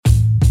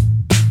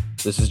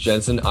This is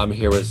Jensen. I'm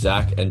here with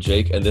Zach and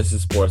Jake, and this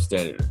is Sports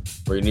Standard,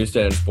 for your new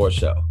standard sports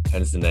show,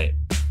 hence the name.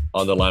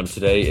 On the line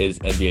today is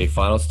NBA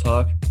Finals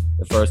talk,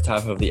 the first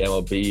half of the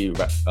MLB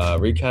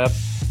recap,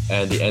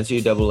 and the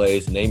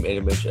NCAA's name,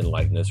 image, and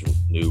likeness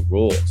new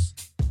rules.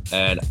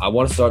 And I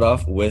want to start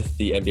off with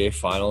the NBA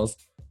Finals.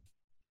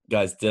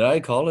 Guys, did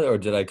I call it or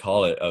did I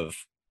call it of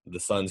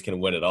the Suns can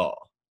win it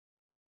all?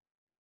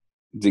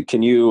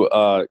 Can you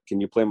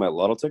play my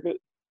lotto ticket?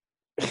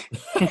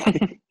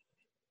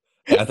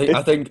 I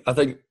think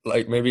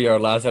like maybe our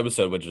last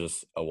episode, which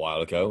was a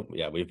while ago.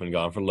 Yeah, we've been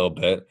gone for a little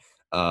bit.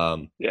 Yeah.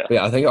 But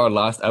yeah, I think our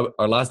last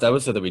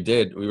episode that we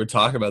did, we were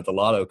talking about the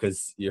lotto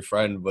because your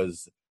friend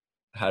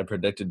had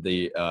predicted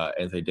the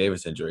Anthony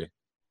Davis injury.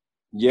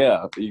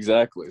 Yeah,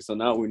 exactly. So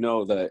now we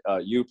know that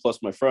you plus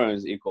my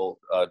friends equal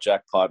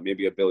jackpot,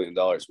 maybe $1 billion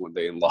one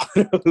day in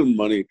lotto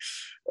money.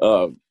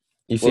 You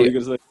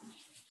see,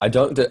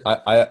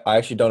 I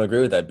actually don't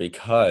agree with that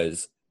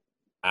because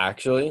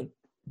actually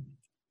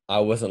I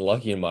wasn't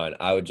lucky in mine.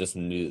 I just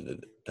knew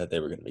that they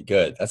were going to be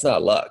good. That's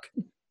not luck.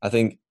 I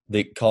think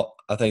the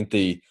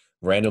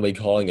randomly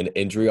calling an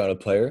injury on a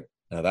player,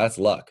 now that's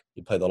luck.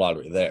 You play the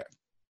lottery there.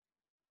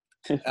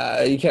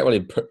 You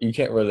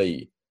can't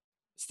really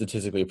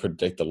statistically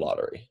predict the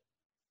lottery.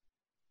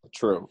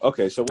 True.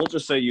 Okay, so we'll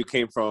just say you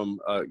came from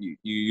you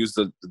used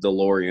the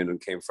DeLorean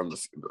and came from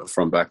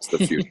Back to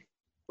the Future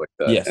like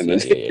that. Yes, and then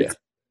yeah.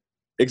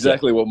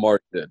 Exactly what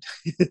Mark did.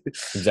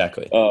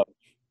 Exactly. All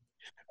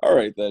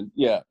right then.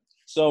 Yeah.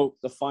 So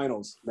the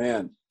finals,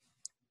 man.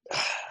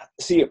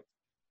 See,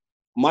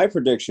 my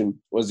prediction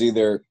was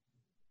it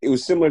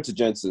was similar to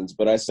Jensen's,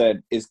 but I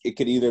said it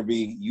could either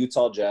be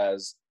Utah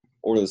Jazz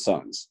or the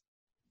Suns.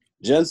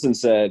 Jensen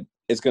said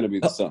it's going to be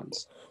the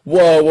Suns.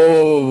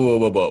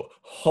 Whoa.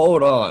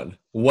 Hold on.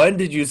 When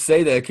did you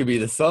say that it could be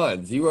the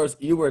Suns? You were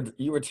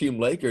Team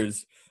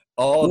Lakers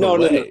all the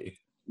way.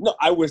 No,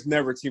 I was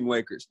never Team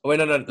Lakers. Wait,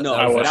 no. That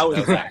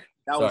was Zach.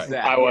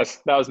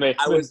 That was me.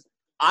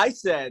 I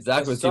said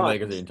Zach was Team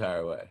Lakers the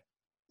entire way.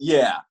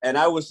 Yeah, and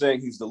I was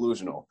saying he's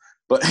delusional,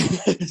 but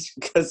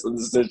because of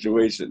the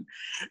situation.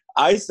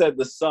 I said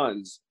the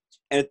Suns,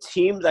 and a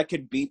team that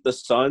could beat the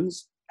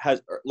Suns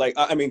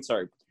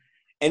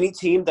any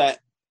team that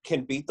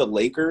can beat the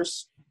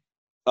Lakers,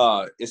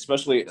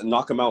 especially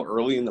knock them out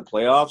early in the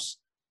playoffs,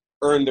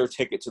 earn their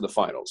ticket to the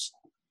finals.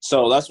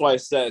 So that's why I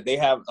said they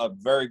have a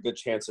very good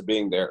chance of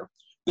being there.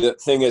 The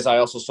thing is, I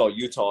also saw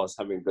Utah as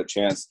having a good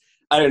chance.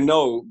 I didn't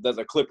know that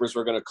the Clippers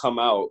were going to come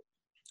out,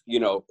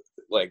 with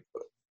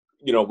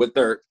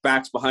their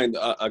backs behind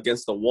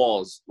against the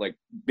walls, like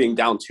being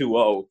down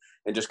 2-0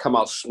 and just come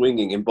out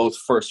swinging in both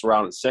first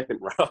round and second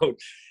round.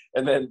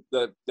 And then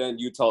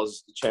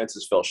Utah's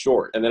chances fell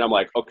short. And then I'm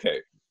like,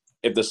 okay,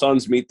 if the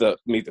Suns meet the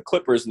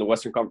Clippers in the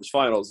Western Conference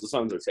Finals, the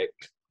Suns are safe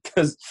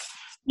because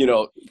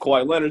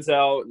Kawhi Leonard's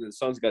out, and the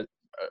Suns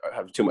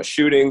have too much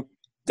shooting.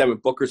 Devin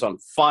Booker's on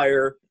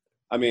fire.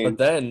 I mean,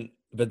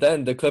 but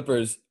then the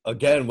Clippers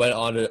again went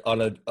on a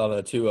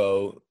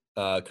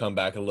 2-0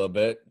 comeback a little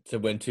bit to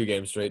win 2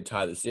 games straight,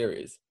 tie the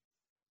series.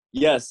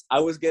 Yes, I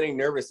was getting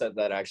nervous at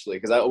that actually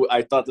because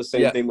I thought the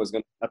same thing was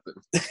going to happen.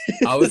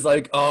 I was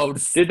like, "Oh,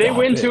 did they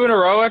win 2 in a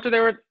row after they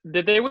were?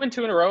 Did they win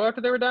 2 in a row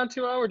after they were down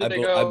 2-0, or did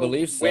they go? I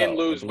believe so. Win,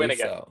 lose, win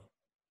again. So.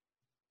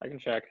 I can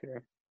check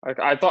here.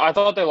 I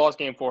thought they lost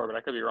game 4, but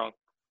I could be wrong.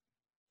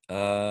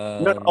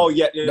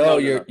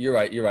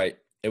 You're right.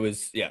 It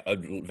was a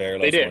very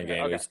low scoring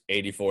game. Okay. It was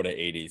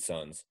 84-80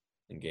 Suns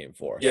in game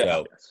 4. Yeah.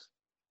 So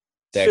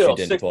they actually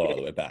didn't pull it all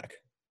the way back.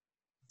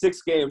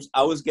 6 games,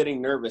 I was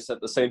getting nervous that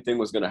the same thing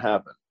was going to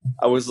happen.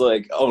 I was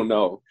like, oh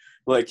no,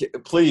 like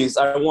please,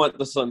 I want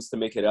the Suns to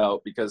make it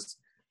out because,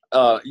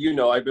 I've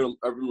been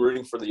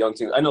rooting for the young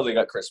teams. I know they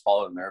got Chris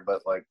Paul in there,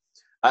 but like,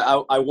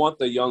 I want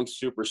the young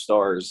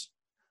superstars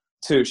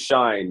to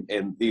shine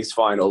in these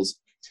finals,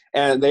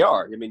 and they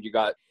are. I mean, you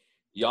got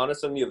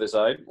Giannis on the other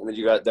side, and then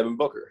you got Devin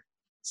Booker.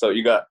 So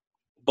you got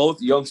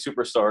both young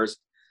superstars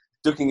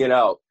duking it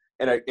out.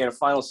 In a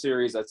final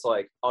series that's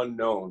like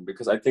unknown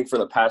because I think for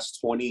the past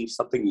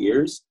 20-something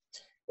years,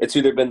 it's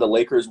either been the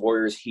Lakers,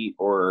 Warriors, Heat,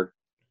 or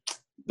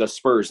the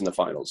Spurs in the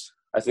finals.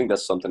 I think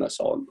that's something I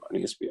saw on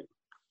ESPN.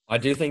 I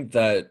do think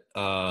that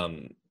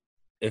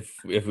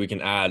if we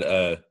can add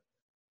a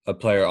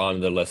player on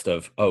the list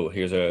of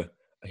here's a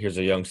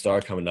young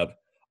star coming up.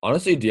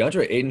 Honestly,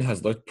 DeAndre Ayton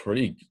has looked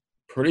pretty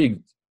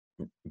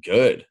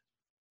good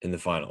in the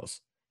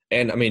finals,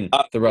 and I mean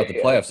throughout the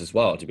playoffs as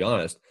well. To be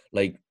honest,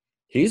 like.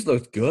 He's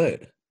looked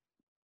good.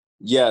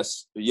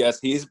 Yes,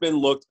 he's been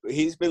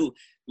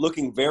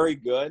looking very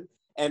good.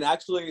 And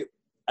actually,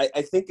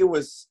 I think it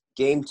was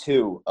game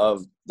 2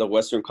 of the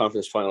Western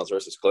Conference Finals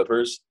versus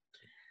Clippers.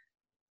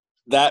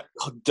 That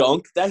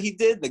dunk that he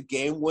did, the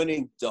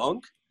game-winning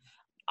dunk,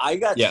 I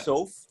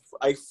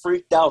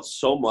freaked out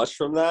so much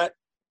from that.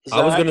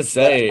 I was gonna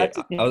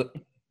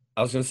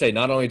say,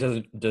 not only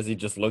does he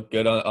just look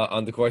good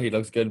on the court, he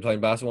looks good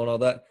playing basketball and all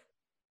that.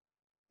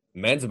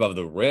 Man's above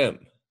the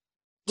rim.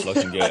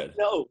 Looking good.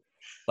 No,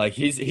 like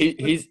he's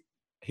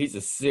a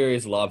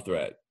serious lob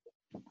threat.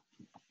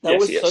 That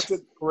was such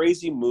a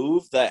crazy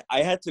move that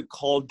I had to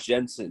call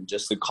Jensen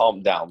just to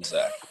calm down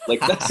Zach. Like,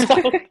 that's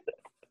how...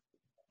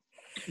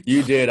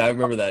 You did. I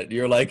remember that.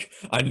 You're like,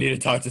 I need to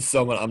talk to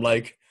someone. I'm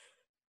like,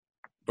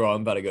 bro,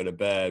 I'm about to go to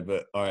bed,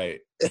 but all right.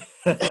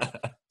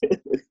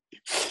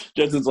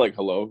 Jensen's like,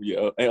 hello,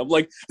 yeah. And I'm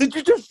like, did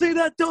you just say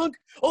that, Dunk?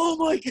 Oh,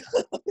 my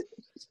God.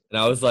 And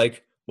I was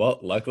like, well,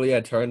 luckily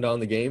I turned on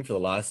the game for the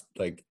last,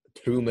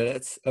 2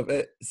 minutes of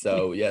it.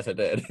 So, yes, I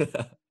did.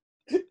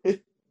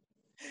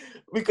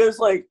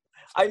 Because,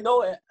 I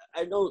know,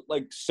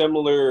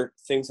 similar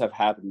things have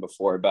happened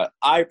before, but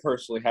I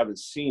personally haven't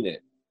seen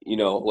it,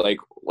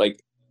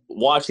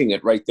 watching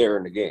it right there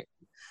in the game.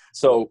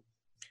 So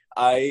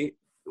I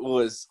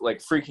was,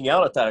 freaking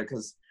out at that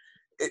because,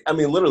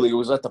 literally it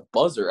was at the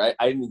buzzer. I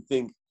didn't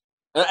think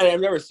 – I've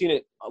never seen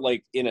it,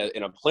 in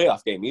a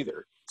playoff game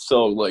either.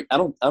 So, I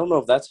don't know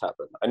if that's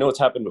happened. I know it's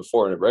happened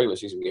before in a regular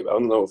season game. I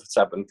don't know if it's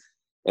happened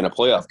in a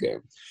playoff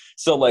game.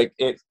 So,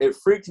 it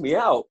freaked me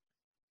out.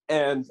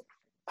 And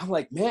I'm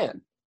like,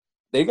 man,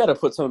 they got to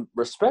put some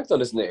respect on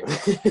his name.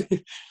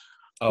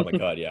 Oh, my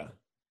God, yeah.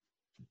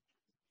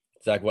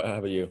 Zach, how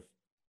about you?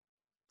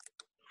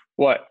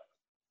 What?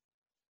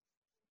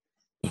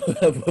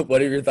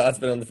 What have your thoughts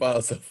been on the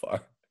finals so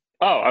far?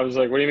 Oh, I was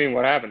like, what do you mean?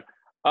 What happened?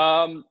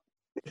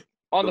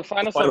 On the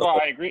final stuff,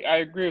 I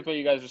agree with what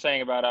you guys were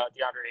saying about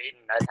DeAndre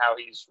Ayton and how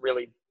he's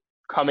really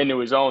come into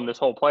his own this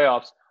whole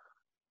playoffs.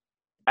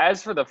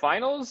 As for the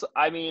finals,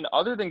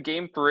 other than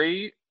Game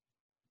 3,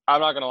 I'm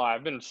not going to lie.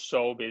 I've been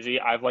so busy.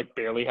 I've,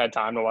 barely had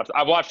time to watch.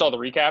 I've watched all the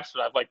recaps,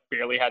 but I've,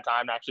 barely had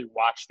time to actually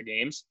watch the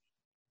games.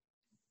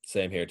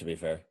 Same here, to be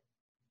fair.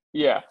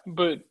 Yeah,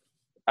 but,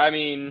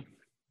 Phoenix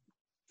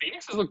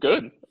has looked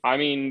good.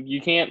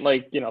 You can't,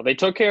 they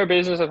took care of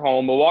business at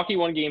home. Milwaukee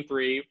won Game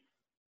 3.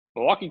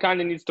 Milwaukee kind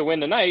of needs to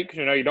win tonight because,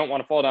 you don't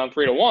want to fall down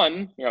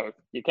 3-1.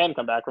 You can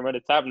come back from it.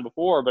 It's happened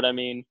before. But,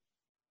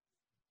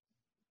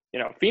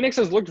 Phoenix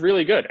has looked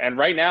really good. And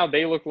right now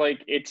they look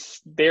like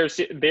it's their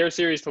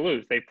series to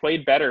lose. They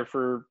played better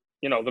for,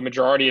 the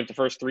majority of the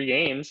first 3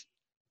 games.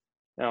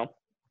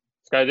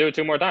 It's got to do it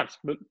 2 more times.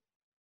 But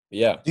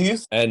yeah.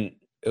 And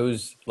it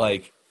was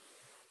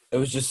it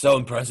was just so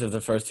impressive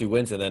the first 2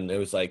 wins. And then it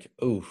was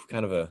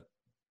kind of a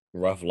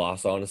rough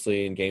loss,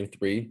 honestly, in Game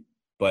 3.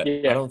 But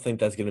I don't think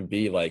that's going to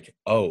be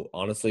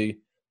honestly,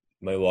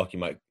 Milwaukee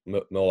might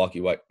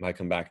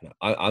come back now.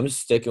 I'm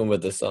sticking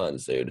with the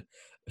Suns, dude.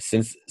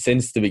 Since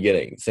the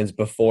beginning, since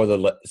before they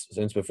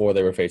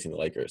were facing the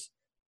Lakers.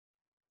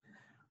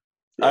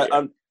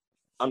 I'm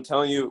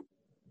telling you,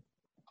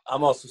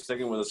 I'm also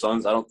sticking with the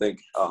Suns. I don't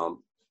think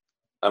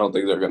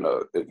they're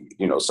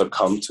gonna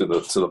succumb to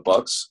the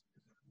Bucks.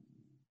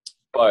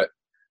 But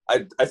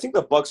I think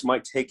the Bucks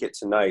might take it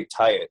tonight,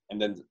 tie it,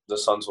 and then the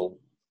Suns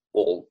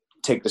will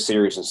take the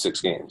series in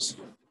 6 games.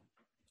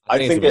 I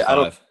think it, I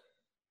don't.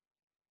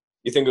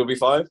 You think it'll be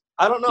 5?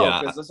 I don't know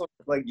because this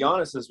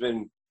Giannis has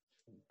been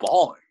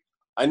balling.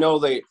 I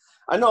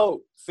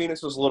know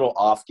Phoenix was a little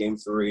off Game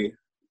 3.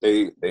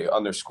 They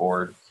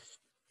underscored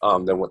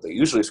than what they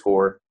usually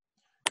score,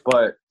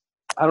 but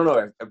I don't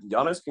know if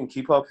Giannis can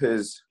keep up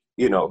his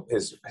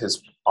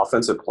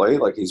offensive play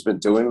like he's been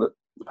doing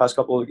the past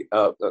couple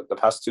of the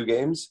past 2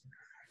 games,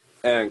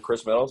 and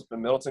Chris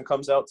Middleton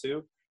comes out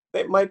too.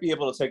 They might be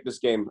able to take this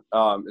game,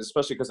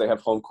 especially because they have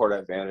home court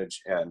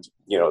advantage and,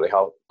 they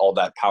have all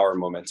that power and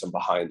momentum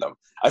behind them.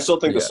 I still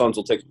think the Suns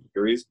will take the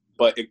series,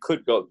 but it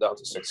could go down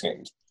to 6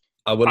 games.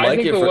 I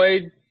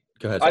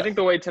think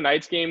the way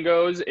tonight's game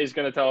goes is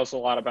going to tell us a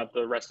lot about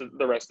the rest of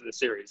the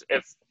series.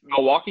 If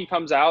Milwaukee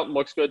comes out and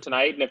looks good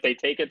tonight, and if they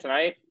take it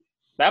tonight,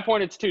 at that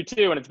point it's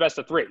 2-2 and it's best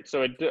of 3.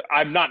 So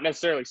I'm not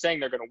necessarily saying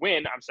they're going to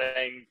win. I'm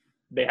saying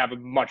they have a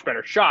much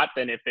better shot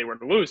than if they were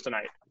to lose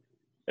tonight.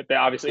 If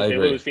they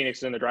lose, Phoenix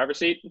is in the driver's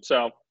seat.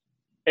 So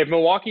if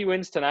Milwaukee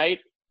wins tonight,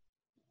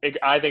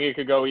 I think it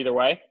could go either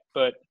way.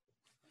 But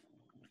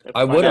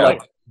I would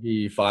like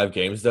the 5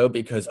 games though,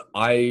 because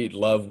I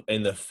love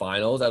in the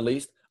finals at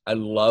least. I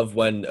love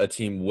when a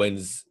team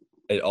wins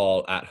it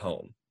all at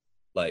home.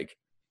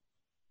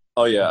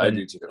 Oh yeah, I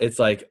do too. It's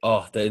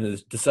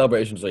the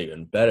celebrations are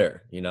even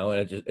better, and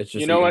it's just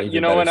you know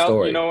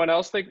when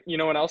else they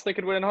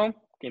could win at home?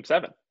 Game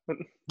 7.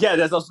 Yeah,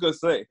 that's what I was gonna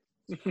say.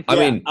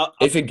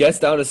 If it gets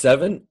down to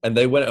 7 and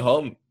they win at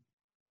home,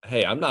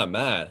 hey, I'm not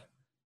mad.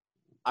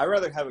 I'd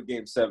rather have a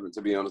Game 7,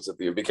 to be honest with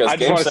you, because I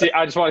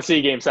just want to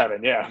see Game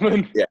 7. Yeah.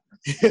 Yeah.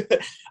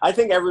 I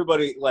think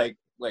everybody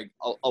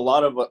a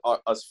lot of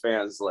us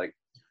fans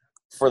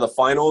for the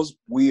finals,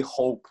 we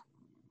hope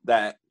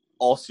that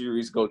all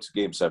series go to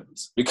Game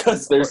 7s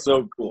because they're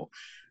so cool.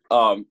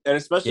 And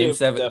especially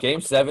Game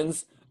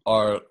 7s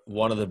are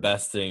one of the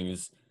best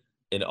things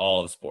in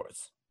all of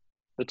sports.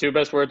 The 2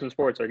 best words in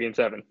sports are Game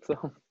 7.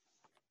 So.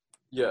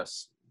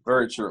 Yes,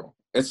 very true.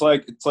 It's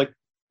like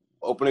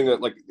opening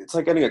it's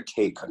like getting a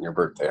cake on your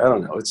birthday. I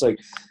don't know. It's like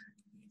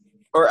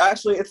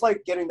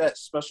getting that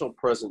special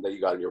present that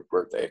you got on your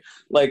birthday.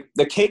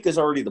 The cake is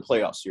already the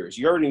playoff series.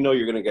 You already know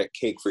you're going to get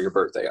cake for your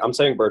birthday. I'm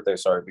saying birthday,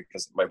 sorry,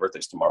 because my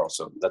birthday's tomorrow,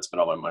 so that's been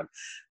on my mind.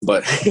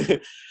 But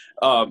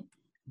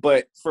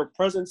But for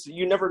presents,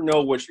 you never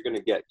know what you're going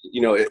to get.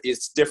 You know,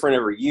 it's different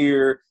every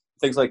year,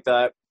 things like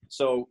that.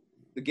 So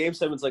the Game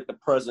 7's like the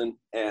present,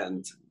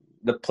 and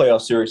the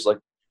playoff series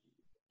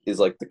is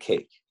like the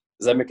cake.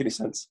 Does that make any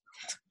sense?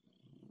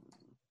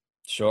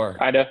 Sure.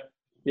 Kinda.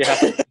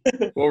 Yeah.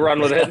 We'll run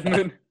with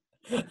it.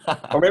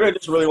 Or maybe I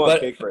just really want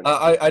cake right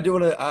now. I do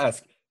want to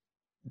ask,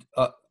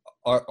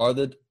 are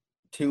the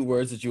two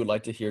words that you would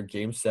like to hear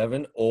Game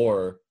 7,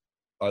 or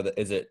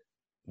is it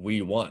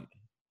we won?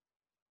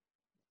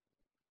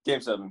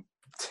 Game 7.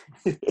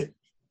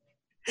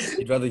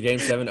 You'd rather Game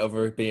 7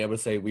 over being able to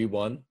say we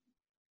won?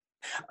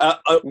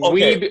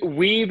 Okay.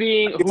 We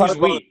being who's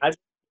we?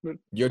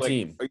 Your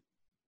team.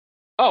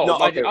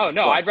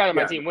 I'd rather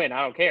my team win.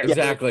 I don't care.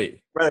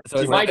 Exactly. So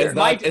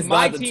it's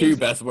not the two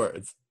best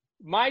words.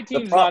 My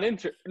team's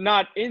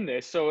not in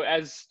this, so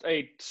as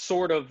a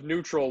sort of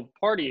neutral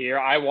party here,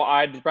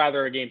 I'd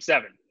rather a Game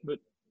 7. But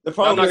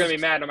I'm not going to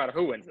be mad no matter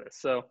who wins this.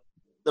 So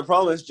the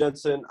problem is,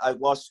 Jensen, I've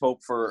lost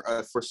hope for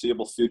a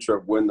foreseeable future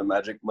of when the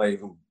Magic might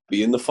even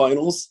be in the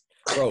finals.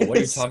 Bro, what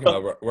are you talking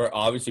about? We're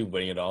obviously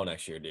winning it all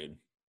next year, dude.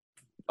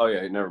 Oh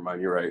yeah, never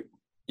mind. You're right.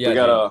 Yeah, we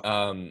got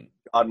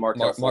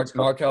Markelle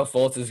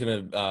Fultz is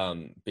going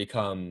to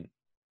become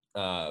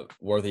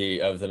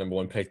worthy of the number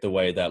one pick the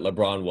way that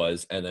LeBron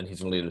was, and then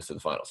he's going to lead us to the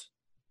finals.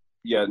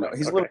 Yeah, no,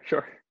 he's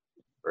sure.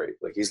 Right,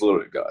 like he's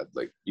literally God.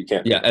 Like you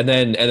can't. Yeah, and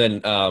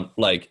then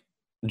like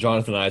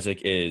Jonathan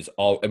Isaac is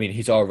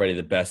he's already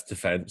the best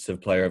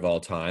defensive player of all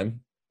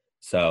time.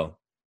 So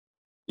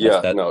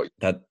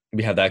that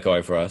we have that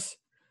going for us.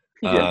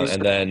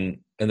 And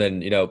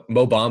then you know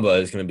Mo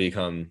Bamba is going to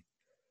become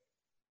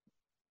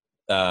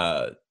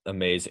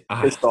amazing.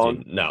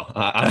 No,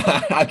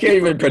 I can't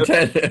even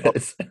pretend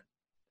this.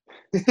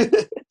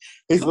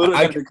 He's literally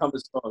going to become a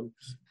song.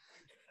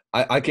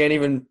 I can't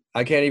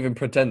even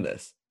pretend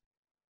this.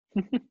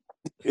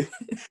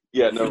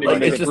 Yeah, no,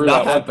 like, it's just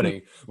not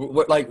happening.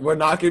 We're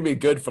not going to be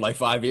good for like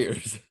 5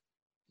 years,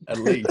 at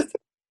least.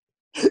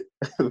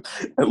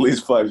 At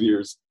least 5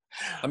 years.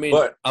 I mean,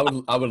 but, I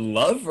would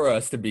love for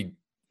us to be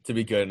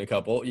good in a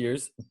couple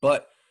years,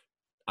 but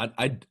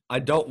I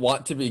don't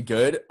want to be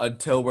good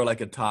until we're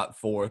like a top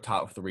 4,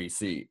 top 3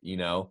 seed. You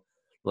know,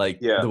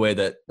 the way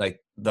that like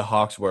the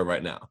Hawks were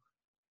right now.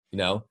 You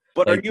know,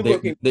 but like, are you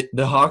looking?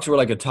 The Hawks were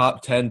like a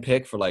top 10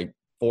 pick for like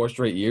 4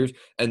 straight years,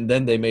 and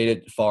then they made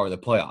it far in the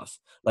playoffs.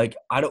 Like,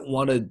 I don't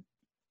want to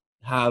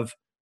have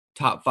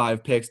top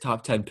 5 picks,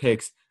 top 10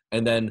 picks,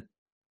 and then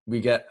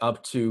we get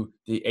up to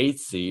the 8th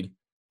seed,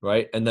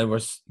 right? And then we're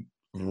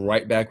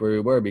right back where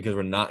we were because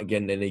we're not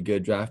getting any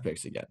good draft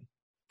picks again.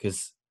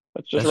 Because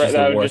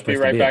that would just be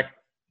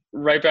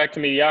right back to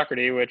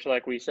mediocrity, which,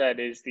 like we said,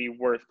 is the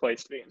worst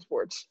place to be in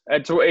sports.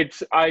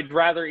 I'd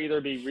rather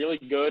either be really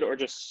good or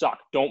just suck.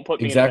 Don't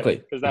put me in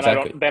it, because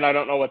then I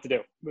don't know what to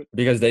do.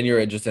 Because then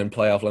you're just in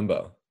playoff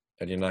limbo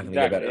and you're not going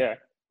to get better. Yeah,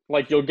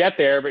 like you'll get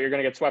there, but you're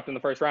going to get swept in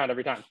the first round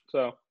every time.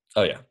 So.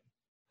 Oh yeah.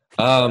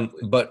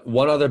 But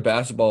one other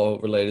basketball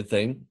related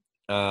thing,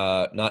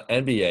 not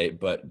NBA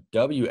but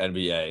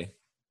WNBA.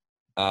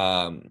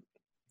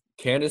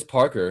 Candace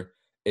Parker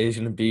is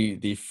going to be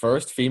the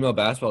first female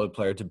basketball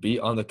player to be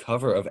on the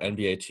cover of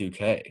NBA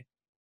 2K.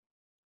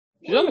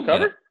 She's on the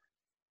cover?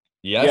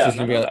 Yeah,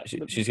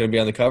 she's going to be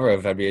on the cover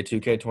of NBA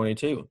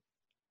 2K22.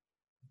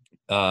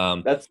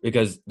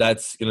 Because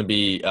that's going to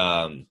be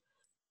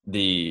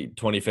the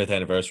 25th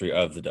anniversary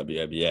of the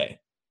WNBA.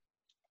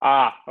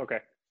 Ah, okay.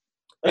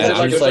 Is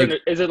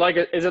it like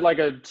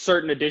a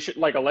certain edition,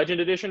 like a Legend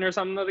edition or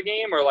something of the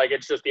game, or like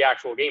it's just the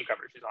actual game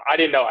cover she's on? I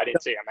didn't know. I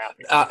didn't see. I'm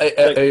asking.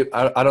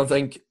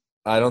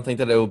 I don't think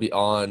that it will be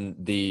on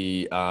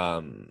the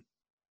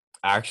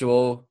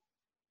actual,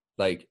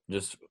 like,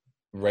 just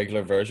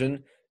regular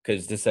version,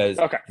 because this says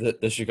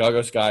the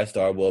Chicago Sky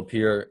Star will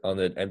appear on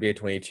the NBA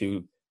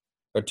 22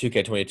 or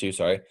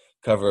 2K22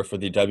 cover for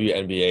the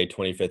WNBA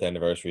 25th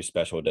anniversary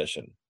special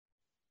edition.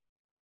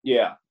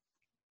 Yeah.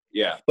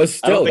 Yeah. But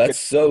still, that's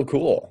so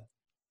cool.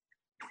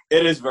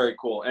 It is very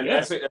cool. And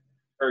that's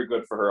very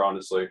good for her,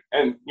 honestly.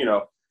 And, you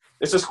know,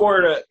 it's a score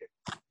to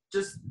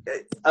just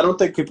 – I don't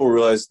think people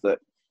realize that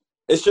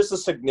it's just the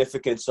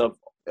significance of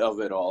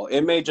it all.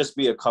 It may just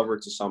be a cover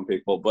to some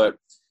people, but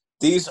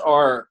these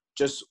are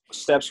just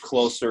steps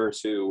closer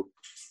to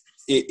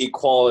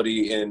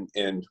equality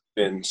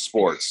in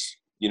sports.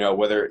 You know,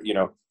 whether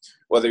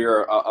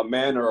you're a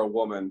man or a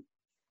woman,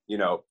 you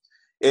know,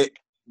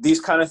 these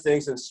kind of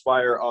things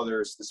inspire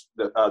others,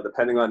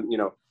 depending on, you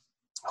know,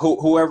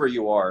 whoever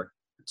you are,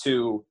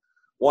 to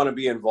want to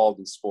be involved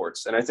in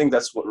sports. And I think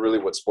that's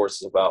what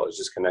sports is about, is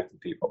just connecting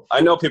people.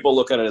 I know people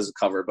look at it as a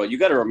cover, but you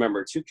got to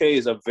remember 2K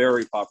is a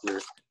very popular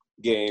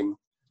game,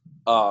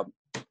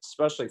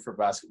 especially for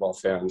basketball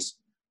fans.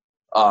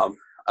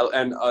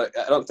 And I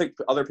don't think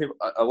a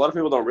lot of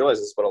people don't realize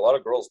this, but a lot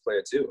of girls play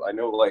it too. I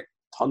know like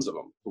tons of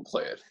them who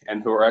play it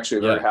and who are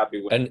actually very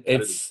happy with it. And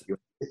it's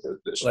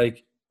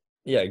like,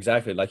 yeah,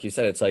 exactly. Like you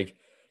said, it's like,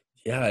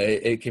 yeah,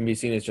 it can be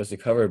seen as just a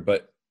cover,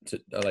 but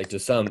to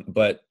some,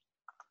 but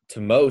to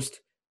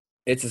most,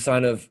 it's a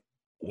sign of,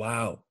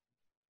 wow,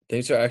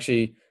 things are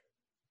actually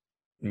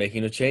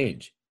making a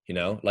change.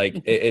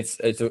 Like it's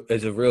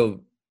a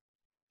real,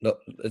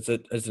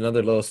 it's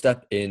another little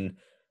step in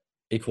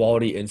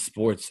equality in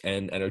sports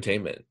and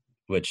entertainment,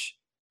 which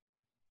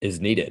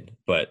is needed.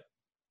 But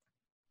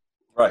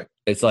right,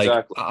 it's like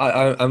exactly.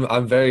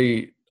 I'm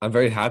very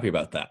happy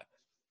about that.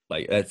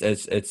 Like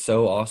it's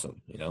so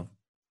awesome. Yeah,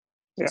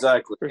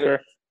 exactly. for sure.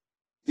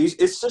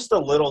 It's just the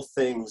little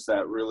things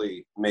that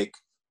really make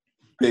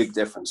big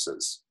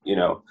differences.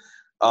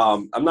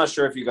 I'm not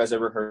sure if you guys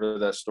ever heard of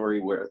that story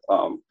where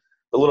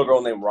the little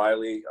girl named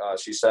Riley,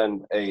 she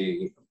sent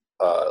a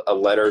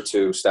letter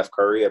to Steph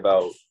Curry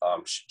about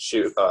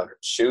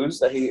shoes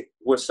that he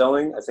was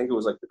selling. I think it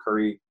was like the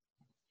Curry,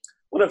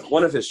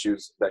 one of his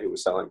shoes that he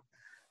was selling.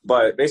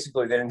 But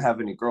basically, they didn't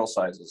have any girl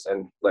sizes,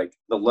 and like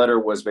the letter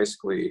was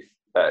basically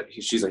that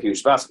she's a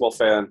huge basketball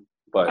fan.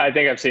 But I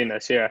think I've seen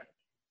this.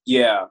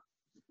 Yeah,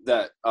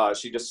 that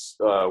she just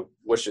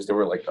wishes there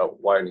were like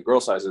wide any girl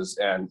sizes,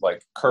 and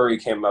like Curry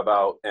came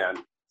about and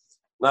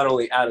not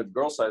only added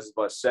girl sizes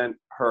but sent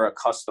her a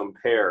custom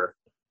pair,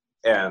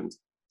 and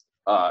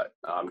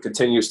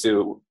continues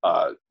to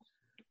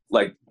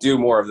like do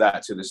more of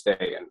that to this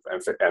day, and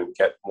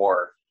get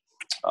more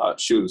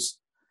shoes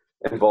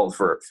involved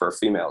for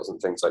females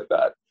and things like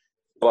that.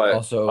 But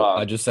also,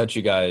 I just sent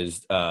you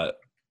guys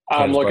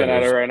I'm looking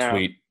at it right now.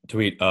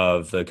 Tweet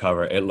of the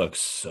cover. It looks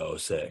so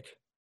sick.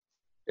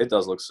 It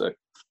does look sick.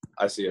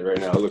 I see it right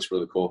now. It looks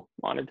really cool.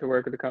 Wanted to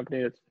work at the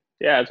company.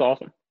 It's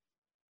awesome.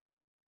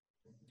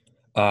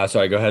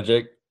 Sorry, go ahead,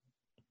 Jake.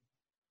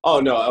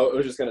 Oh no, I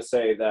was just gonna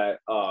say that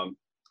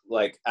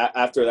like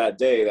after that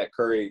day, that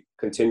Curry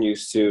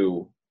continues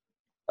to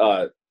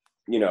have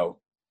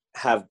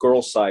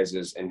girl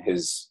sizes in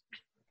his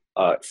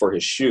for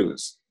his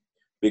shoes,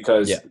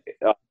 because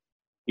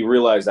he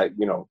realized that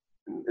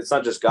it's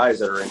not just guys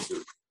that are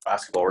into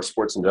basketball or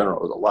sports in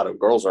general. A lot of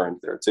girls are into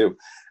there too.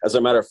 As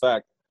a matter of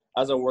fact,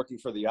 as I'm working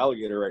for the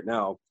Alligator right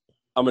now,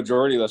 a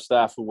majority of the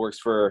staff who works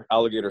for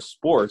Alligator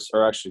Sports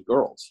are actually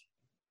girls.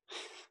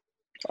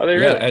 Are they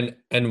really?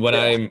 And when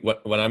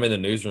I'm in the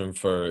newsroom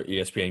for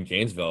ESPN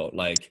Gainesville,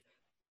 like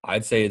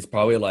I'd say it's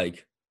probably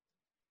like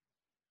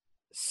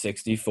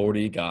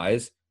 60-40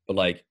 guys, but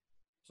like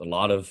there's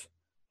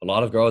a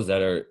lot of girls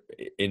that are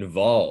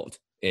involved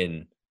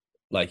in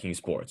liking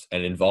sports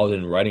and involved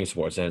in writing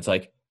sports, and it's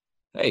like,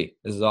 hey,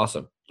 this is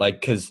awesome. Like,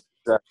 because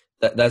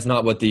that's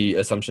not what the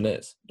assumption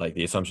is. Like,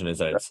 the assumption is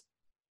that it's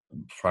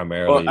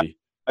primarily.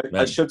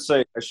 Well, I should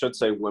say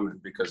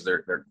women, because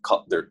they're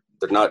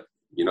not,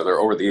 they're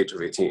over the age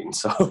of 18.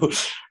 So,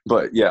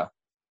 but yeah,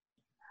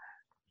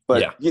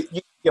 you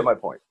get my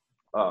point.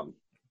 And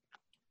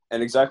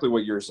exactly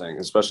what you're saying,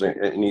 especially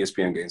in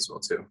ESPN Gainesville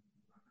too.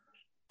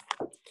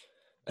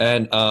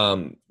 And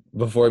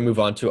before we move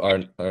on to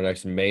our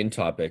next main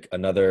topic,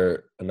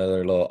 another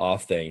little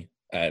off thing,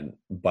 and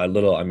by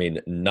little I mean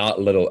not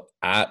little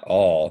at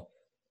all.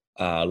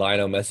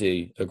 Lionel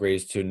Messi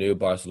agrees to a new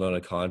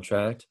Barcelona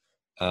contract,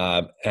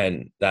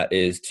 and that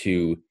is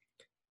to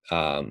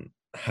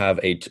have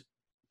a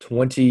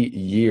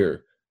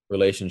 20-year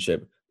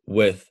relationship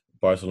with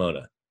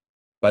Barcelona.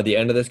 By the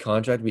end of this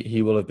contract,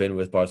 he will have been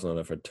with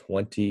Barcelona for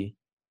 20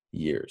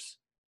 years.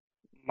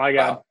 My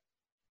God.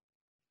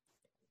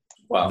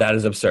 Wow. That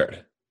is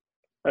absurd.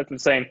 That's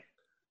insane.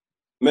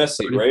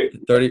 Messi, right?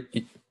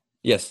 30.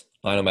 Yes,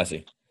 Lionel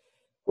Messi.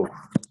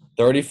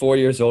 34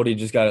 years old. He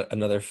just got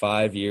another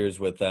 5 years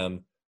with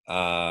them.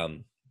 But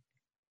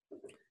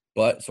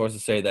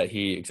sources say that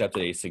he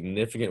accepted a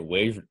significant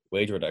wage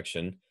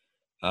reduction.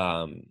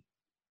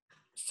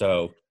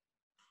 So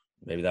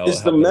maybe that will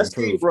help him improve. Is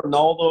the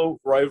Messi-Ronaldo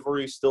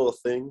rivalry still a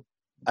thing?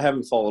 I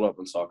haven't followed up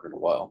on soccer in a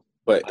while.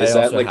 But I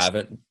also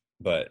haven't.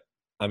 But,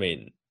 I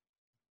mean,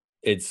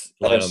 it's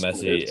Lionel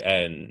Messi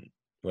and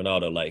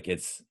Ronaldo. Like,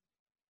 it's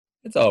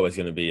always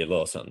going to be a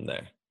little something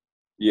there.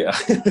 Yeah.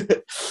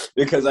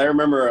 Because I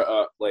remember,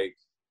 I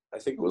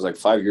think it was like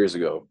 5 years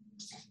ago,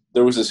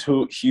 there was this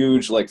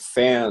huge, like,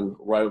 fan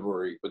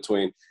rivalry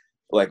between,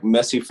 like,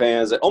 Messi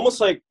fans.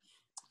 Almost like,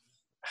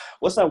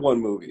 what's that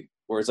one movie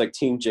where it's like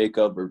Team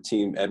Jacob or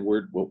Team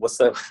Edward? What's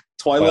that?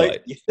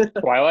 Twilight?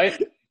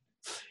 Twilight?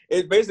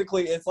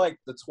 It's like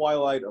the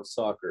Twilight of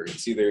soccer.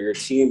 It's either your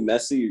Team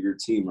Messi or your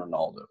Team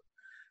Ronaldo.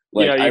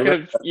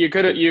 Like, you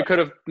could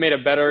have made a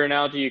better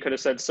analogy. You could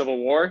have said Civil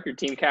War, your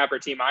Team Cap or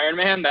Team Iron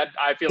Man. That,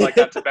 I feel like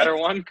that's a better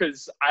one,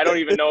 because I don't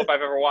even know if I've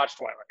ever watched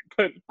Twilight.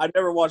 But I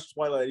never watched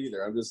Twilight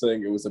either. I'm just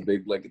saying it was a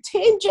big, like,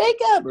 Team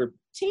Jacob or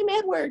Team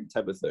Edward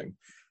type of thing.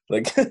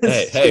 Like,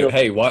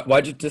 hey,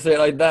 why'd you just say it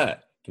like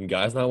that? Can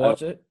guys not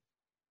watch it?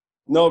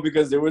 No,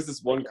 because there was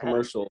this one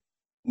commercial.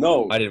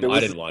 No, I didn't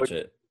watch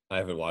it. I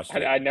haven't watched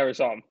it. I never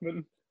saw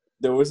him.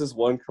 There was this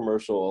one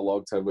commercial a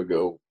long time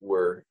ago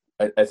where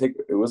I think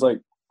it was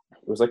like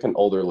an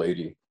older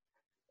lady.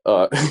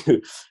 I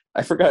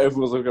forgot if it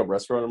was like a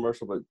restaurant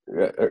commercial, but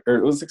or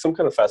it was like some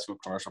kind of fast food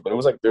commercial. But it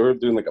was like they were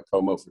doing like a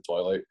promo for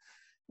Twilight,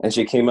 and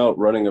she came out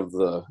running of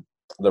the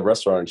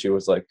restaurant, and she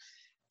was like,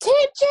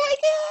 "Team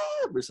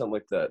Jacob" or something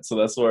like that. So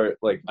that's where,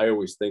 like, I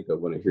always think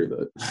of when I hear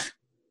that.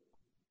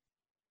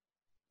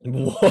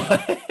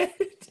 What?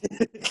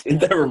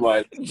 Never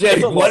mind.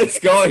 Jake, what is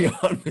going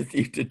on with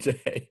you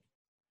today?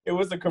 It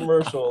was a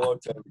commercial a long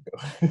time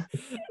ago.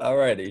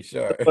 Alrighty,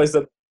 sure.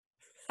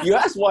 You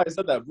asked why I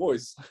said that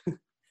voice.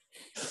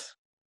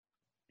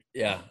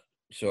 Yeah,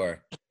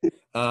 sure.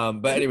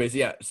 But anyways,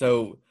 yeah.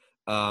 So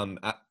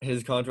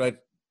his contract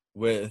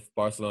with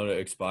Barcelona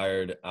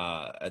expired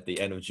at the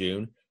end of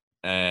June,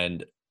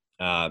 and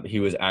he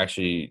was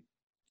actually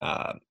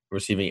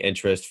receiving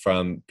interest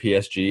from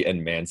PSG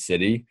and Man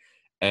City.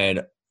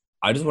 And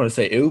I just want to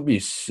say it would be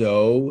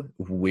so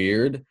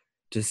weird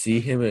to see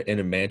him in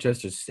a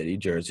Manchester City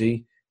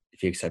jersey if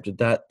he accepted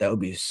that. That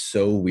would be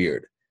so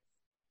weird.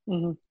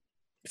 Mm-hmm.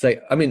 It's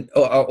like, I mean,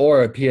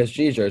 or a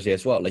PSG jersey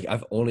as well. Like,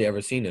 I've only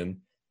ever seen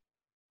him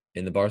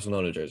in the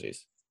Barcelona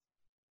jerseys.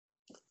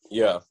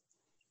 Yeah.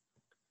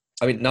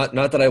 I mean, not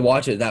that I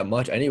watch it that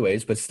much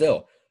anyways, but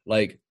still,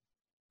 like,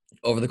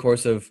 over the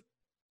course of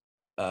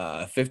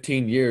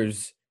 15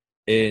 years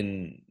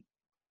in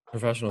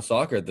professional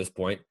soccer at this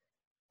point,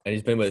 and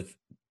he's been with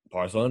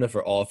Barcelona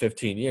for all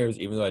 15 years,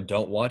 even though I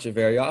don't watch it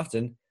very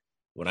often,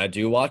 when I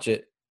do watch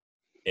it,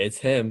 it's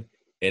him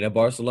in a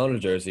Barcelona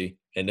jersey.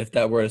 And if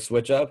that were to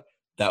switch up,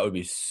 that would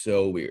be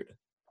so weird.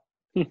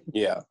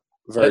 Yeah,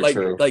 very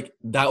true. Like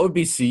that would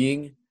be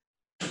seeing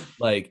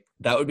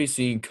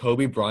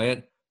Kobe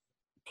Bryant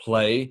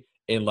play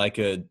in like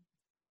a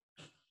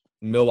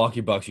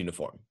Milwaukee Bucks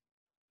uniform.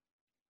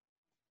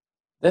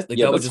 That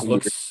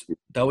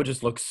would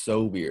just look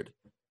so weird.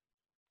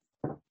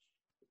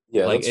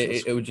 Yeah, like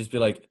it would just be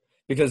like,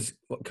 because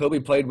Kobe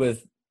played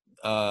with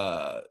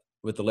the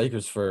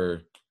Lakers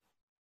for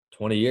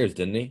 20 years,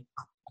 didn't he?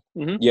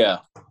 Mm-hmm. Yeah.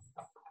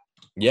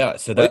 Yeah,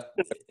 so that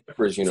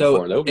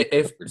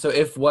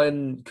if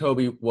when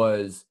Kobe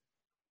was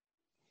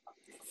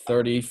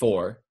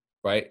 34,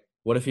 right?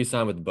 What if he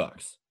signed with the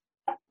Bucks?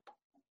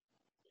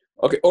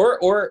 Okay, or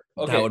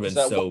okay, that would have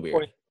been so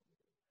weird.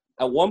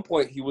 At one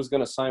point, he was going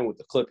to sign with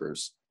the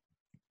Clippers.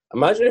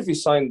 Imagine if he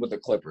signed with the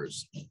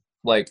Clippers.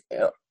 Like,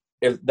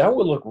 if that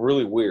would look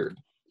really weird.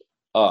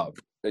 I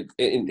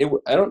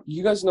don't.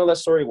 You guys know that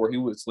story where he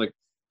was like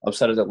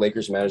upset at the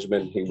Lakers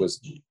management. He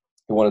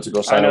wanted to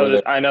go sign.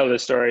 I know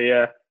this story.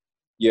 Yeah.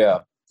 Yeah.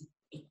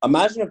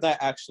 Imagine if that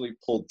actually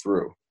pulled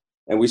through,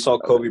 and we saw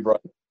Kobe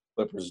Bryant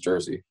Clippers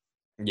jersey.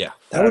 Yeah,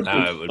 that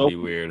would be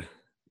weird.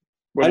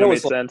 I know it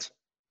makes sense.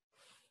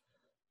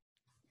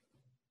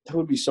 That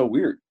would be so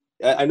weird.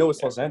 I know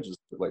it's Los Angeles,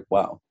 but like,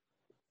 wow.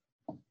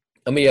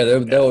 I mean, yeah,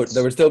 there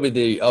would still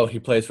be he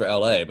plays for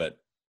LA, but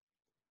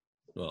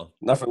well,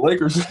 not for the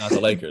Lakers. Not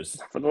the Lakers.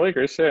 For the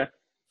Lakers, yeah.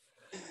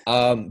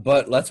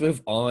 But let's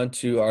move on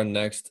to our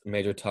next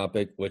major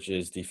topic, which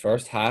is the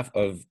first half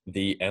of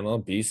the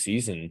MLB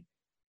season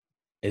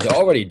is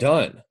already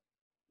done.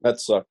 That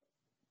sucked.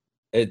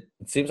 It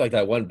seems like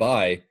that went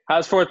by.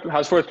 How's fourth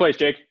place,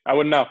 Jake? I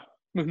wouldn't know.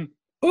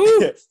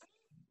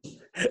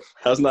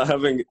 How's not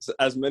having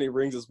as many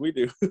rings as we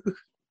do?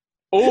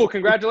 Oh,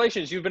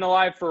 congratulations. You've been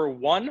alive for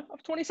 1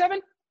 of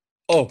 27?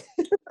 Oh.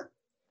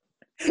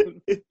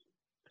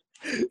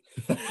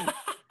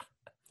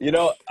 You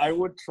know, I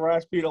would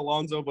trash Pete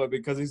Alonso, but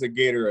because he's a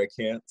Gator, I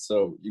can't.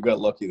 So you got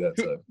lucky that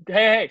time.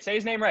 Hey, say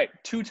his name right.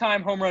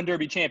 2-time home run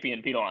derby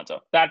champion, Pete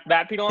Alonso. That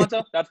Pete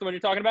Alonso? That's the one you're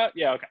talking about?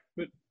 Yeah, okay.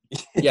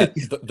 Yeah,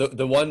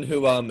 the one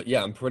who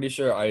I'm pretty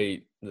sure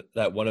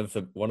that one of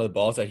the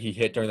balls that he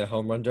hit during the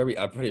home run derby,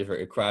 I'm pretty sure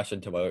it crashed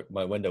into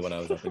my window when I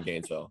was up in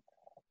Gainesville.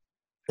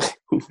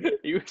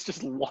 He was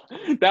just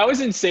that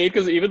was insane,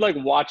 because even like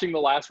watching the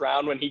last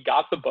round when he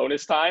got the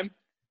bonus time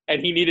and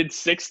he needed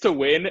 6 to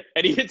win,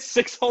 and he hit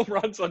 6 home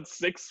runs on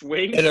 6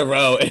 swings in a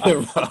row.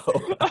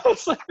 I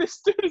was like, this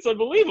dude is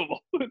unbelievable.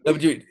 No, but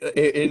dude,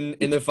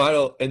 in the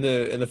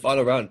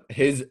final round,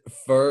 his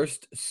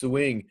first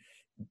swing,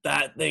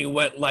 that thing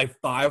went like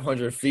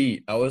 500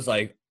 feet. I was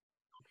like,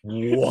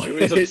 what?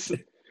 It was his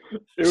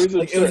first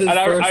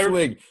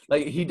swing.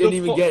 Like, he didn't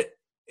even get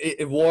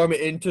it warm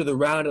into the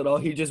round at all.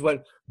 He just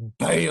went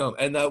bam,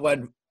 and that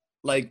went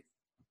like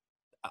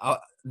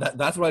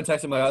that's when I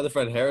texted my other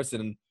friend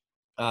Harrison.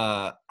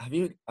 Have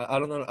you? I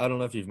don't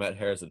know if you've met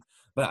Harrison,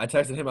 but I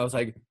texted him. I was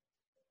like,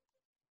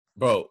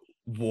 bro,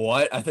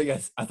 what? I think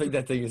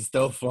that thing is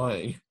still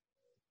flying.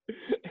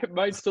 It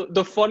might still.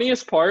 The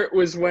funniest part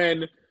was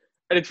when,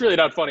 and it's really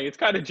not funny, it's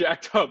kind of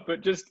jacked up,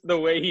 but just the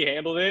way he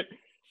handled it.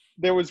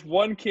 There was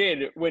one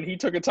kid, when he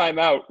took a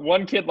timeout,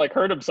 one kid like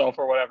hurt himself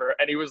or whatever,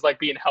 and he was like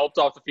being helped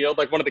off the field,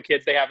 like one of the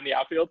kids they have in the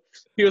outfield.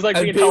 He was like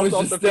being helped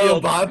off the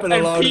field,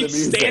 and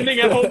Pete's standing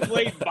at home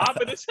plate,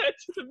 bopping his head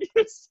to the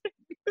music.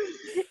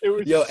 It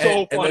was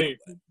so funny.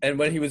 And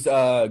when he was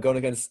going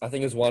against, I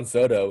think it was Juan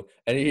Soto,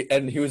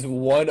 and he was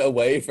 1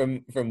 away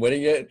from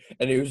winning it,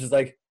 and he was just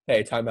like,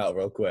 "Hey, timeout,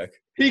 real quick."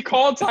 He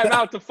called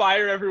timeout to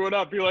fire everyone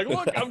up. Be like,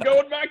 "Look, I'm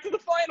going back to the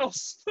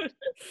finals."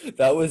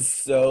 That was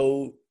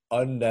so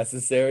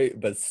unnecessary,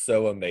 but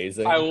so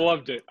amazing. I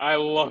loved it. I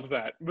love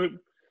that. But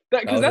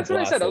because that's what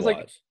I said. I was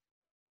like,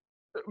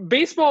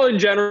 baseball in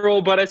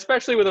general, but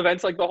especially with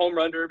events like the home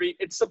run derby,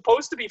 it's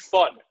supposed to be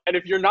fun. And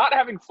if you're not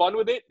having fun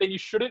with it, then you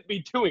shouldn't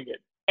be doing it.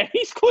 and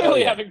he's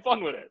clearly having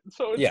fun with it.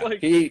 So it's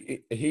like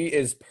he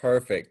is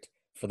perfect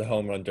for the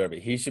home run derby.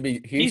 He should be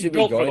going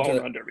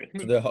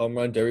to the home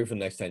run derby for the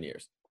next 10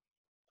 years.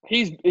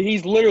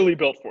 He's literally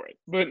built for it.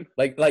 But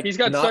like he's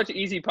got such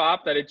easy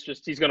pop that it's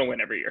just he's going to win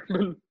every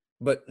year.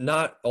 But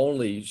not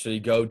only should he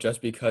go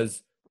just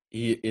because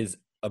he is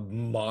a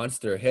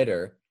monster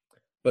hitter,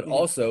 but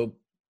also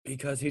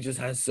because he just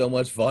has so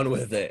much fun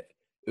with it.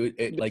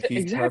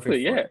 He's perfect for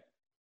it.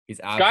 He's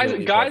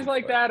absolutely guys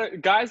like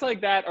that. Guys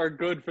like that are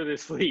good for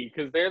this league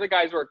because they're the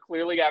guys who are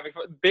clearly having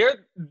fun.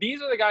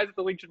 These are the guys that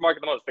the league should market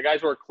the most. The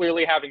guys who are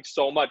clearly having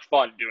so much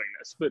fun doing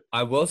this. But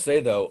I will say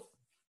though,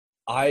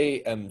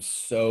 I am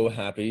so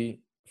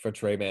happy for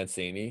Trey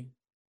Mancini.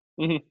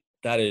 Mm-hmm.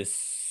 That is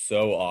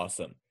so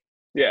awesome.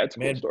 Yeah, it's a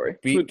cool story.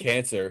 Beat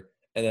cancer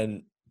and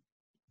then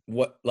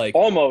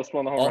almost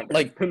won the home run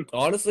derby.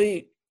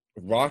 Honestly,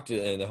 rocked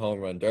it in the home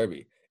run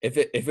derby. If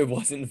it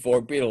wasn't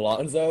for Pete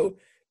Alonso,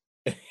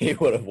 he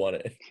would have won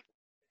it.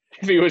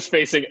 If he was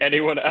facing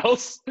anyone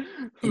else?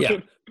 Yeah.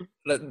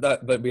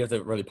 But we have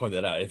to really point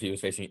that out. If he was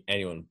facing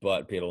anyone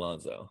but Pete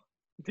Alonso.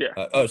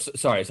 Yeah.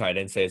 Sorry. I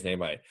didn't say his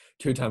name right.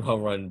 2-time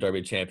home run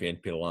derby champion,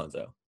 Pete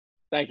Alonso.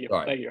 Thank you.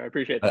 Sorry. Thank you. I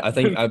appreciate that. I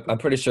think I'm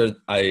pretty sure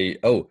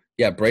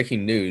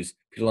breaking news.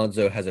 Pete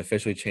Alonso has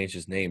officially changed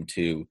his name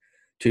to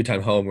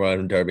 2-time home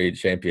run derby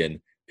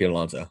champion, Pete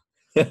Alonso.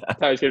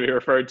 That's how he's going to be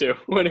referred to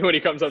when he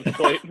comes up to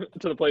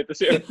the plate this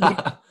year.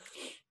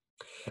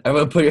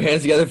 Everyone put your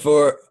hands together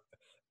for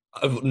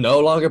no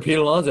longer Pete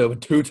Alonso, but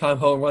 2-time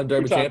home run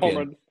derby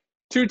champion.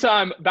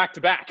 2-time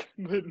back-to-back.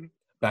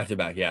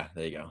 Back-to-back, yeah.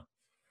 There you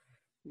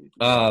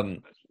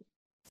go.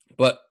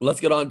 But let's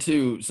get on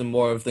to some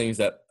more of things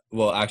that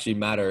will actually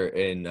matter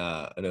in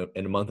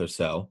a month or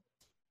so.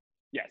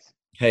 Yes.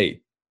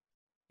 Hey,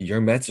 your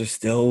Mets are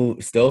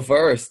still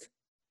first.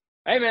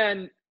 Hey,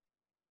 man.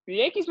 The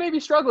Yankees may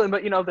be struggling,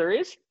 but,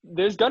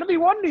 there's going to be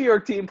one New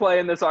York team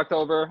playing this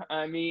October.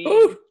 I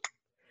mean,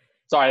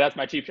 sorry, that's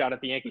my cheap shot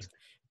at the Yankees.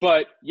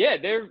 But, yeah,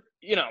 they're,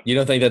 You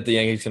don't think that the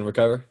Yankees can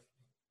recover?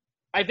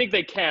 I think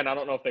they can. I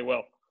don't know if they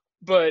will.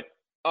 But,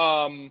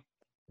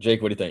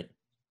 Jake, what do you think?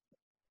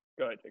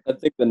 Go ahead, Jake. I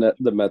think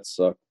the Mets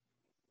suck.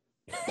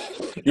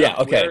 Yeah,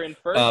 okay.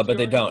 But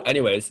they don't.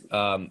 Anyways, we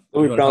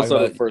bounce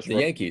out the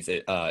Yankees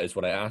is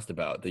what I asked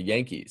about. The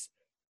Yankees.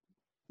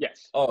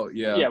 Yes. Oh,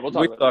 yeah. Yeah, we'll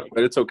talk about it.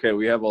 But it's okay.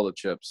 We have all the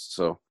chips,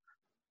 so.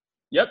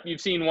 Yep,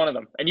 you've seen one of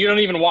them. And you don't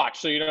even watch,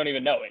 so you don't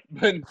even know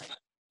it.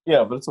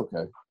 Yeah, but it's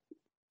okay.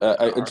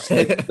 I just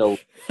think no.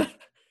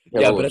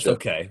 Yeah, but it's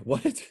okay.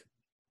 What?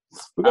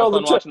 We got all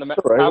the chips.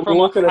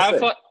 Have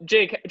fun,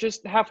 Jake.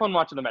 Just have fun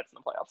watching the Mets in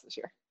the playoffs this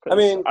year. I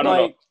mean, I don't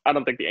know. I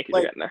don't think the Yankees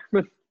are getting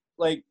there.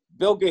 Like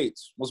Bill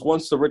Gates was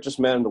once the richest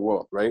man in the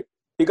world, right?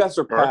 He got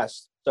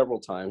surpassed several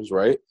times,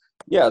 right?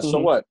 Yeah. So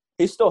what?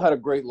 He still had a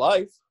great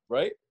life,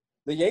 right?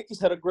 The Yankees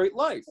had a great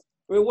life.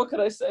 I mean, what could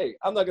I say?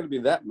 I'm not going to be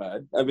that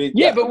mad. I mean,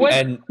 but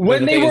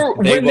when they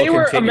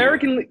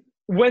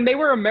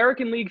were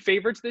American League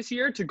favorites this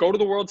year to go to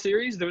the World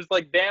Series, there was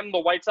them, the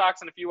White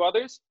Sox, and a few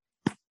others.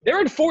 They're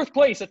in fourth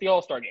place at the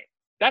All-Star game.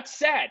 That's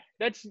sad.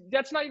 That's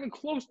not even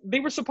close. They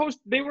were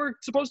supposed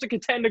to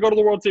contend to go to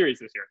the World Series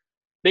this year.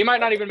 They might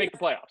not even make the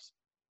playoffs.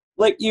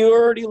 You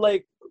already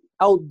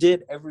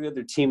outdid every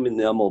other team in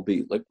the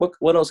MLB.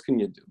 What else can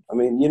you do? I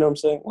mean, you know what I'm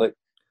saying?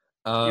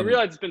 You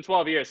realize it's been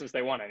 12 years since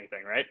they won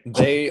anything, right?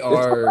 They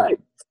are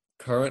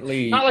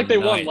currently not like they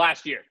won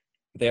last year.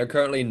 They are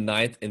currently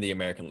 9th in the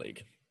American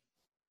League.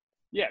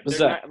 Yeah, let's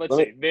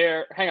see.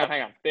 Hang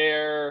on.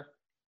 They're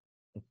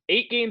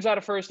 8 games out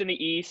of first in the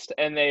East,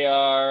 and they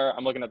are.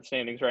 I'm looking at the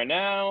standings right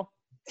now.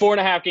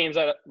 4.5 games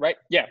out of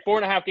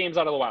 4.5 games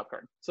out of the wild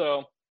card.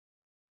 So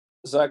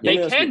Zach, they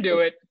can do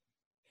it.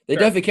 They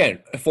definitely can.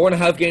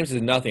 4.5 games is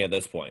nothing at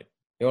this point.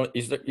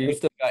 You still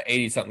got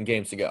 80-something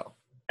games to go.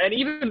 And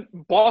even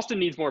Boston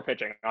needs more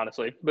pitching,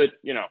 honestly. But,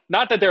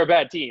 not that they're a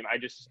bad team.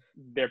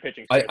 Their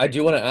pitching. I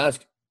do want to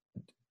ask,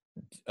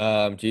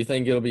 do you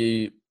think it'll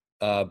be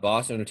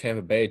Boston or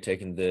Tampa Bay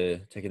taking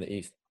the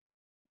East?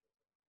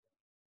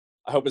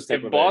 I hope it's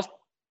Tampa Bay.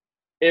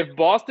 If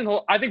Boston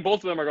I think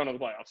both of them are going to the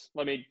playoffs.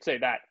 Let me say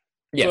that.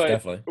 Yes,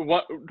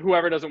 definitely.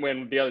 Whoever doesn't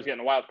win, the other's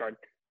getting a wild card.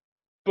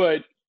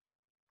 But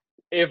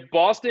if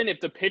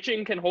the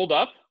pitching can hold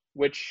up,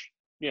 which –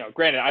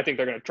 granted, I think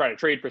they're going to try to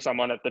trade for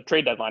someone at the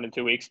trade deadline in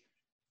 2 weeks.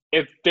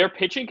 If their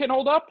pitching can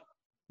hold up,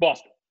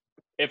 Boston.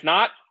 If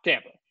not,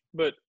 Tampa.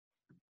 But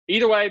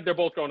either way, they're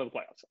both going to the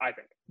playoffs, I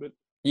think. But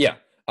yeah,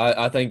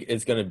 I think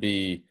it's going to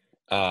be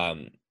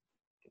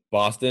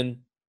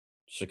Boston,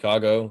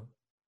 Chicago,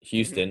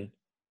 Houston.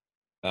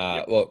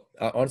 Well,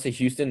 honestly,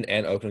 Houston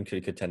and Oakland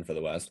could contend for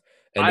the West.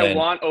 And I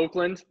want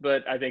Oakland,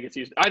 but I think it's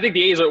Houston. I think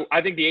the A's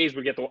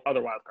would get the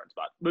other wild card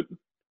spot. But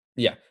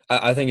yeah,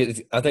 I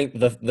think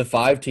the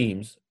 5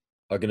 teams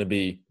are going to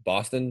be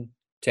Boston,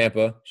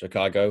 Tampa,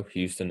 Chicago,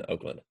 Houston,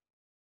 Oakland.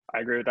 I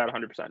agree with that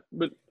 100%.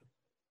 But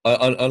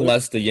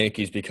unless the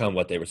Yankees become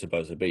what they were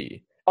supposed to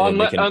be,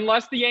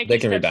 unless the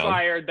Yankees catch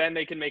fire, then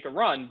they can make a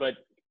run. But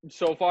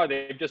so far,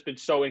 they've just been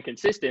so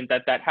inconsistent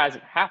that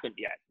hasn't happened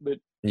yet. But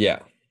yeah,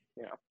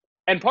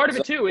 And part of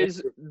it too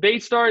is they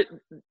start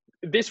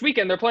this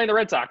weekend. They're playing the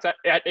Red Sox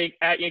at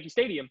Yankee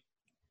Stadium.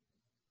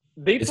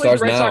 They played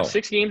the Red Sox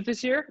 6 games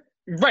this year.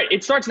 Right,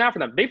 it starts now for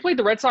them. They played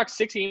the Red Sox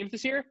 6 games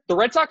this year. The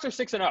Red Sox are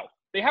 6-0.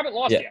 They haven't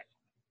lost yet.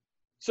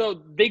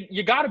 So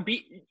you got to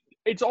beat.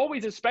 It's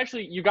always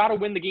especially you got to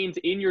win the games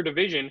in your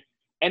division,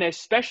 and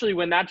especially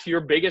when that's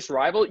your biggest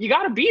rival, you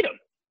got to beat them.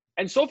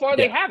 And so far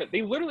they haven't.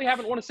 They literally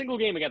haven't won a single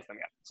game against them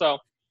yet. So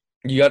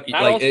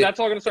that's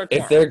all going to start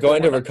tomorrow. If they're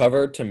going to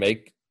recover to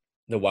make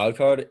the wild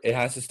card, it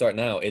has to start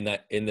now in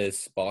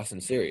this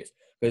Boston series.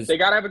 Because they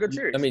got to have a good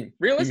series. I mean,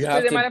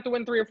 realistically, they might have to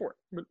win 3 or 4.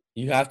 But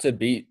you have to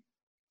beat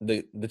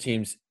the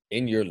teams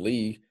in your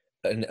league,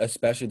 and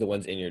especially the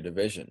ones in your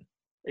division.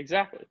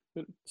 Exactly.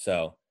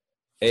 So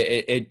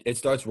it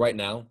starts right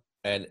now,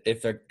 and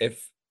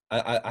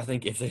I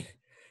think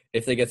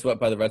if they get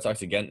swept by the Red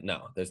Sox again,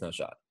 no, there's no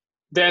shot.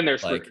 Then they're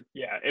screwed.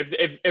 Yeah,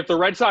 if the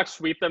Red Sox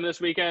sweep them this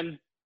weekend,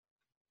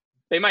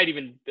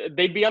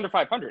 they'd be under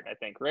 500. I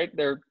think, right?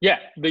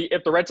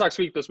 If the Red Sox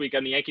sweep this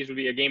weekend, the Yankees would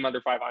be a game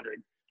under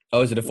 500.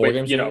 Oh, is it a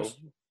 4-game series?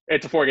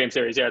 It's a 4-game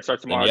series. Yeah, it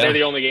starts tomorrow. They're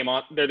the only game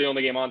on. They're the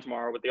only game on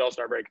tomorrow with the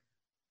All-Star break.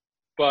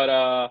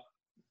 But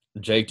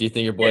Jake, do you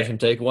think your boys can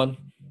take one?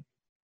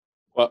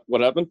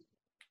 What happened?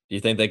 Do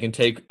you think they can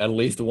take at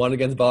least one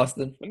against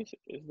Boston? Let me see.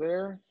 Is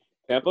there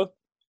Tampa?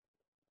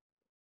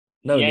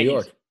 No, Yankees. New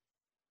York.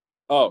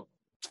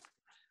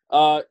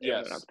 Oh.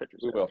 Yes,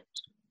 we will.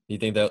 You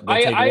think they'll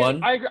take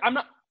one? I agree.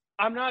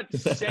 I'm not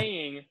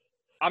saying.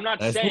 I'm not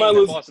saying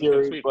that Boston's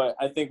going to sweep. But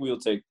I think we'll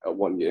take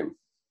one game.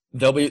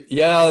 They'll be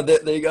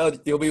there you go.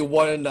 You'll be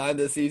 1-9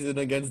 this season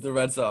against the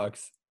Red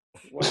Sox.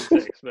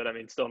 1-6, but I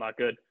mean, still not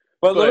good.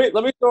 But let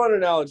me throw an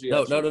analogy.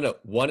 No.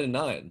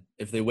 1-9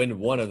 if they win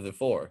one of the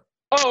 4.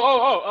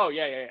 Oh,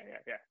 yeah.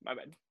 My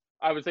bad.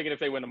 I was thinking if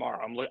they win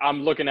tomorrow.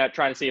 I'm looking at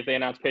trying to see if they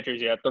announced pitchers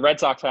yet. The Red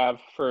Sox have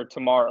for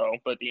tomorrow,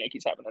 but the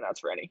Yankees haven't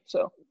announced for any.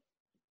 So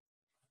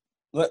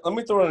let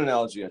me throw an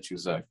analogy at you,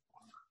 Zach.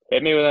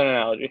 Hit me with an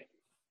analogy.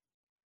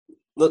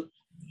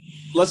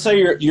 Let's say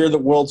you're the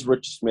world's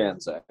richest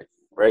man, Zach.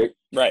 Right.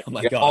 Oh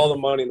my God. All the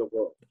money in the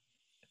world.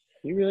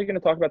 Are you really going to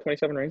talk about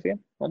 27 rings again?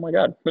 Oh my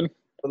God. Let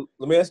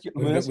me ask you.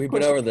 We've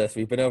been over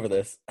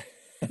this.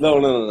 No.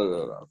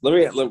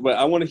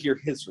 I want to hear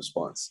his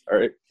response. All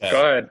right. Okay.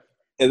 Go ahead.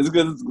 And this is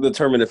going to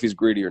determine if he's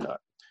greedy or not.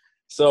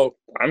 So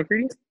I'm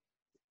greedy.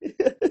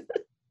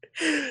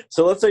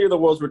 So let's say you're the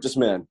world's richest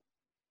man.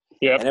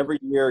 Yeah. And every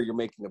year you're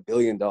making $1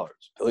 billion.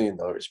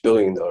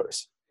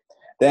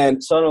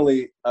 Then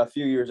suddenly, a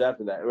few years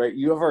after that, right,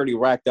 you have already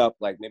racked up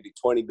like maybe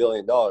 $20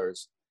 billion.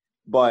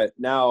 But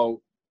now,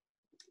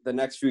 the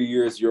next few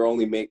years, you're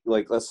only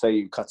let's say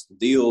you cut some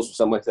deals or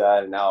something like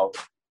that, and now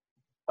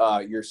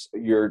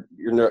your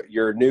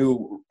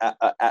new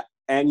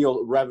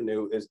annual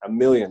revenue is $1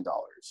 million.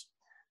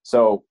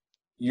 So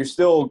you're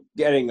still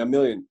getting $1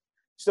 million.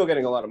 Still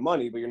getting a lot of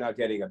money, but you're not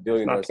getting $1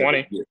 billion. Not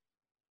 20,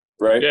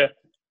 right? Yeah.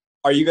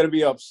 Are you going to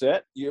be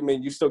upset?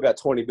 You still got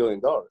 $20 billion,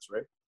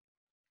 right?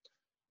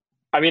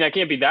 I mean, I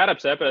can't be that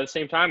upset, but at the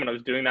same time, when I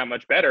was doing that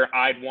much better,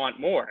 I'd want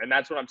more. And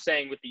that's what I'm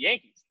saying with the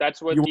Yankees.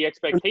 That's what the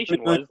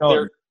expectation was.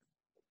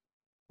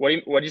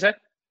 What'd you say?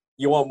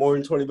 You want more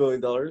than $20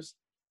 billion?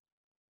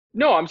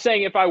 No, I'm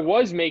saying if I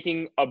was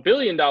making $1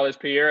 billion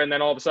per year and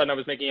then all of a sudden I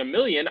was making $1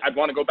 million, I'd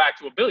want to go back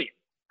to $1 billion.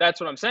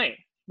 That's what I'm saying.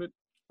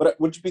 But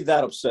would you be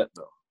that upset,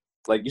 though?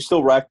 Like, you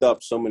still racked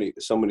up so many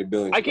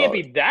billions. I can't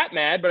be that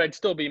mad, but I'd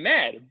still be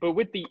mad. But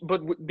with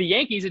the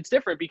Yankees, it's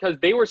different because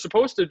they were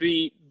supposed to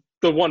be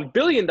the $1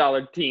 billion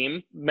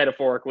team,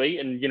 metaphorically,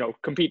 and,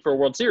 compete for a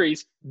World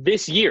Series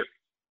this year.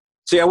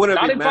 See, I wouldn't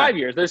be mad. Not in 5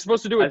 years. They're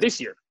supposed to do it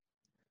this year.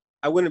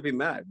 I wouldn't be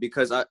mad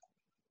because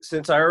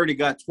since I already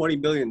got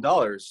 $20 billion,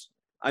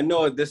 I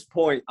know at this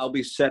point I'll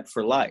be set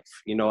for life.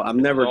 I'm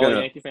never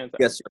going to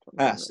get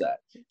past that.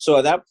 So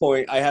at that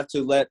point, I have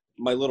to let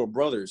my little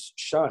brothers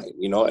shine.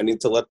 I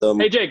need to let them.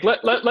 Hey, Jake,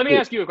 let me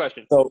ask you a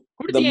question. So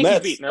who did the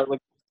Yankees beat?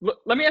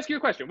 Let me ask you a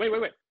question. Wait.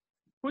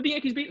 Who did the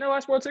Yankees beat in their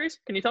last World Series?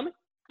 Can you tell me?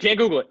 Can't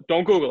Google it.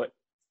 Don't Google it.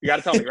 You got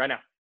to tell me right now.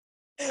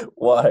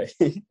 Why?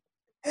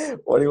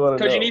 What do you want to know?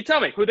 Because you need to tell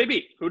me. Who they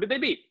beat? Who did they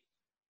beat?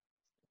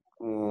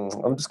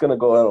 I'm just going to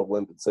go out on a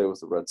limb and say it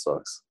was the Red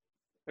Sox.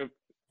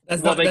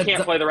 They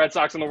can't play the Red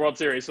Sox in the World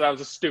Series, so that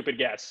was a stupid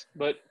guess.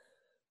 But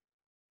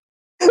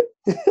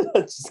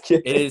just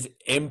kidding. It is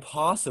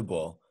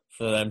impossible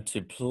for them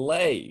to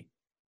play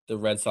the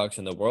Red Sox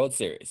in the World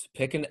Series.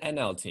 Pick an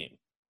NL team.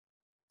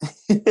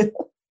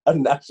 A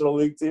National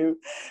League team?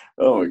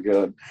 Oh, my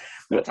God.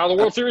 That's how the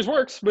World Series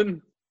works. But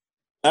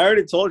I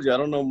already told you I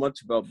don't know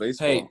much about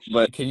baseball. Hey,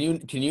 but can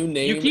you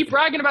name? You keep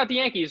bragging about the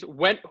Yankees.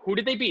 Who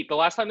did they beat? The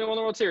last time they won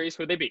the World Series,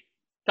 who did they beat?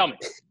 Tell me.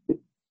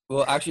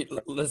 Well, actually,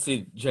 let's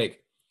see, Jake.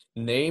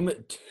 Name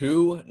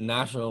 2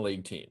 National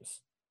League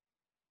teams.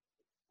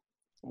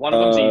 One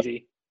of them's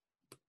easy.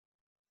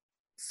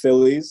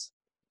 Phillies.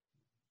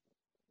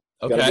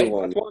 Okay. That's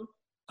one.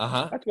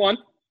 Uh-huh. That's one.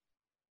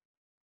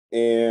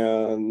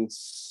 And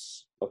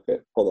okay,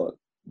 hold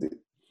on.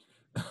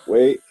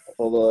 Wait,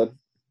 hold on.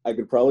 I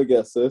could probably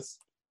guess this.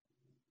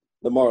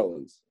 The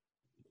Marlins.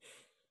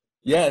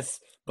 Yes,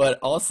 But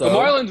also, the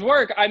Marlins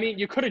work. I mean,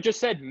 you could have just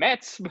said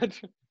Mets, but.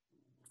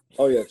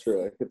 Oh yeah,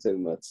 true. I could say the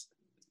Mets.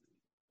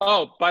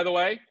 Oh, by the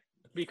way,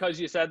 because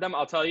you said them,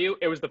 I'll tell you,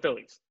 it was the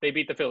Phillies. They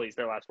beat the Phillies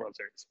their last World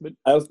Series. But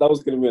That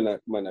was going to be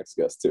my next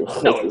guess too.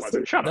 no, it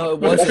wasn't. Shut no,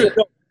 up. it wasn't.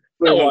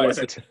 No, it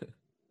wasn't.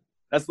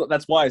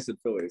 That's why I said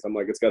Phillies. I'm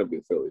like, it's got to be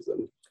the Phillies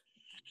then.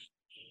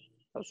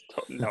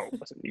 No, it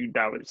wasn't.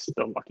 That was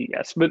the lucky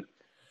guess.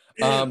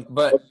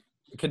 But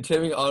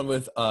continuing on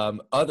with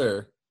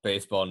other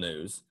baseball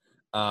news.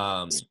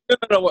 No,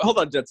 hold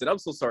on, Jensen. I'm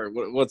so sorry.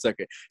 One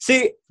second.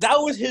 See, that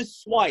was his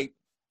swipe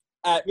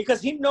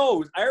because he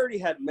knows. I already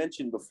had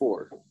mentioned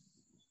before,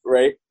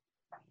 right?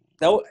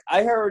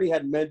 I already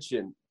had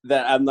mentioned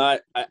that I'm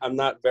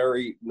not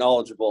very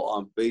knowledgeable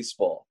on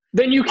baseball.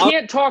 Then you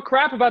can't talk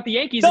crap about the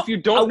Yankees if you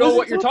don't know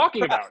what you're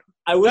talking about.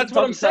 That's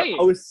what I'm saying.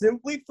 I was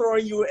simply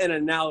throwing you an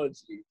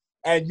analogy.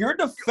 And your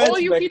defense all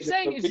you keep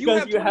saying is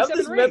because you have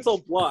this rings. mental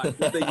block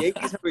with the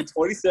Yankees having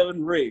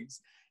 27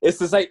 rings. It's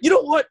to say, you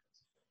know what?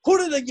 Who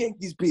did the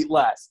Yankees beat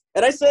last?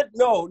 And I said,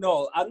 no,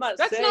 I'm not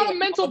That's saying. That's not a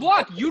mental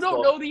block. You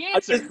don't know the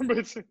answer.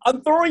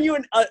 I'm throwing you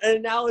an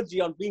analogy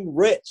on being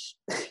rich.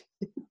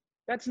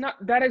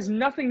 That has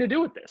nothing to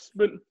do with this.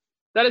 But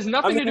that has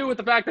nothing to do with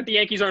the fact that the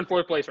Yankees are in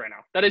fourth place right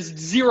now. That has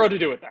zero to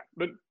do with that.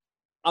 But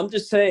I'm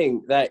just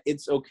saying that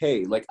it's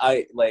okay.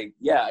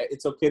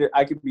 It's okay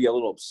I could be a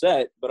little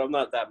upset, but I'm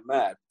not that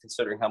mad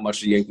considering how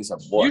much the Yankees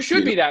have won. You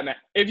should be that mad.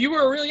 If you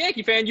were a real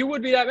Yankee fan, you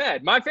would be that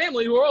mad. My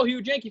family, who are all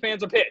huge Yankee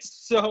fans, are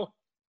pissed. So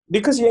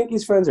because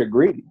Yankees fans are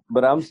greedy,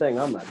 but I'm saying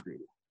I'm not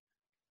greedy.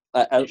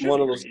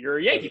 You're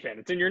a Yankee fan.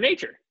 It's in your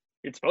nature.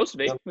 It's supposed to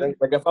be. Like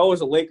if I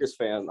was a Lakers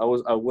fan, I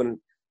wouldn't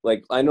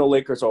like. I know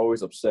Lakers are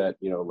always upset.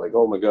 You know, like,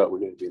 oh my God, we're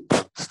gonna do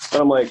this.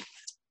 But I'm like,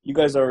 you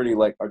guys already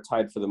are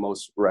tied for the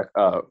most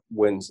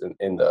wins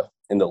in the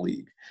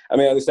league. I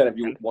mean, I understand if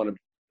you want to be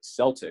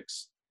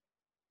Celtics,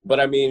 but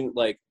I mean,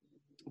 like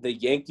the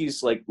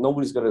Yankees, like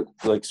nobody's gonna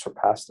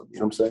surpass them. You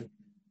know what I'm saying?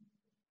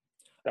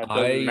 That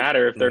doesn't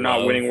matter if they're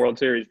not winning World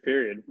Series.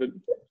 Period. But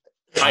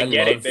I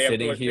get it. They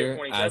sitting here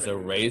as a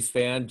Rays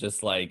fan,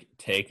 just like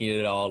taking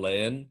it all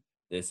in.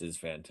 This is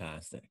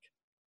fantastic.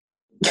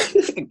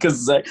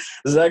 Because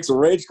Zach's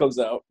rage comes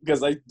out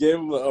because I gave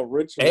him a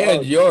rich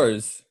and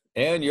yours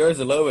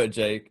a little bit,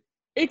 Jake.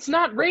 It's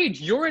not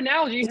rage. Your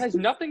analogy has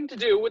nothing to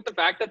do with the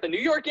fact that the New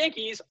York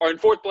Yankees are in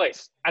fourth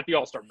place at the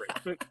All-Star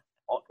break.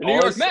 The New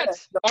York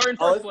Mets are in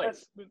first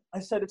place. I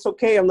said it's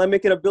okay. I'm not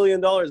making $1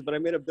 billion, but I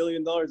made $1 billion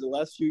in the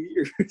last few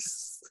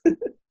years.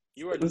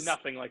 You are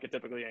nothing like a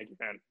typical Yankee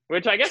fan,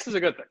 which I guess is a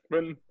good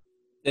thing.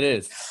 It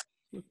is.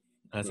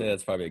 I say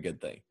that's probably a good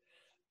thing.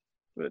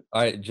 But,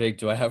 all right, Jake,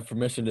 do I have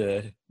permission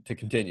to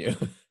continue?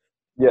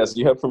 Yes,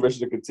 you have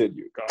permission to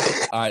continue.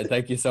 All right,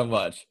 thank you so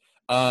much.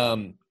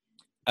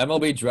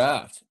 MLB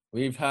draft.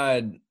 We've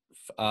had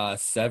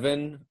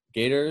 7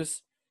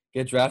 Gators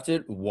get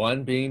drafted,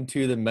 1 being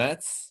to the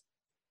Mets.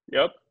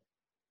 Yep.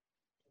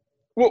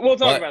 We'll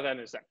talk about that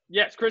in a second.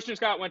 Yes, Christian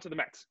Scott went to the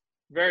Mets.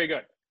 Very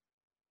good.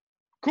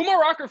 Kumar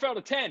Rocker fell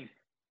to 10.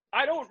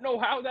 I don't know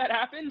how that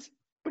happened,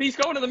 but he's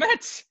going to the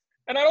Mets,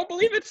 and I don't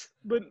believe it.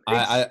 But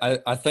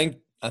I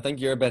think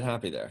you're a bit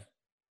happy there.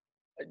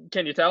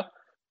 Can you tell?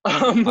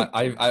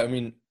 I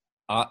mean,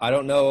 I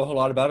don't know a whole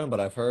lot about him, but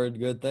I've heard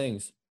good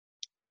things.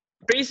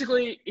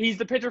 Basically, he's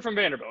the pitcher from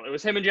Vanderbilt. It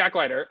was him and Jack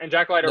Leiter, and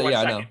Jack Leiter went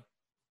second.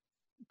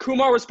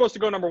 Kumar was supposed to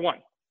go number 1,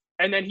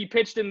 and then he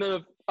pitched in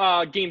the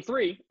Game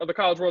 3 of the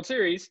College World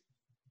Series.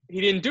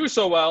 He didn't do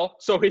so well,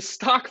 so his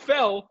stock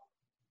fell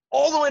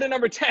all the way to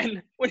number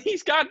 10 when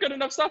he's got good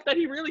enough stuff that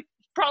he really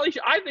probably,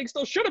 I think,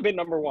 still should have been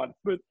number 1.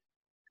 And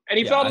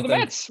he fell to the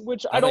Mets,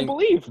 which I don't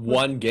believe.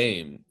 One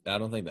game, I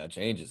don't think that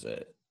changes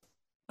it.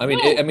 I mean,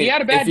 he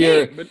had a bad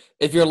game,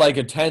 if you're like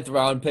a 10th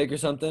round pick or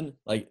something,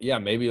 like, yeah,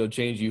 maybe it'll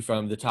change you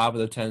from the top of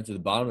the 10th to the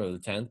bottom of the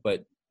 10th,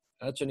 but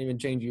that shouldn't even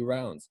change you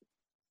rounds.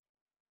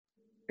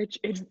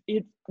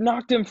 It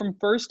knocked him from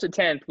 1st to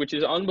 10th, which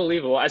is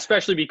unbelievable,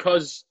 especially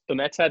because the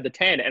Mets had the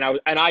 10, and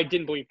I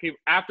didn't believe people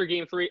after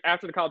Game 3,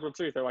 after the College World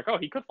Series, they're like, oh,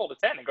 he could fall to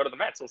 10 and go to the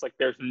Mets. I was like,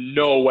 there's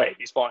no way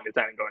he's falling to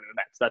 10 and going to the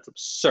Mets. That's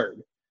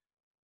absurd.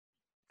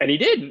 And he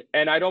didn't,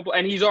 and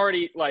he's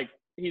already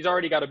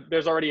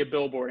there's already a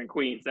billboard in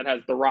Queens that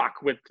has The Rock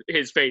with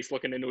his face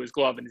looking into his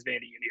glove and his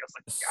vanity, and he was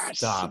like, gosh,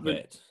 stop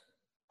it.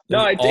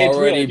 No, it's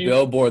already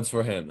billboards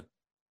for him.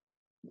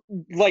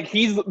 Like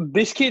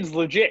this kid's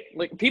legit.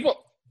 Like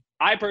people.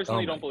 I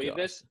personally don't believe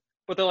this,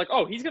 but they're like,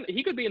 oh,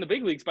 he could be in the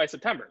big leagues by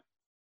September.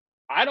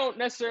 I don't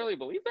necessarily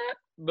believe that,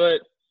 but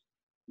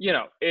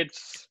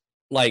it's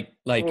like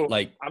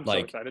I'm so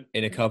excited.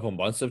 In a couple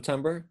months,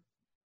 September.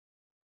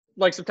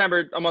 Like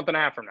September, a month and a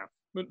half from now.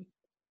 But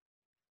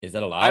is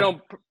that allowed?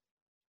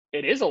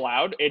 It is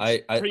allowed.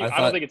 I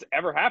don't think it's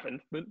ever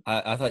happened. But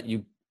I thought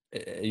you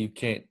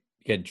can't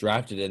get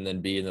drafted and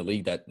then be in the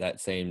league that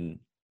same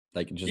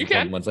just a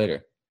couple months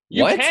later.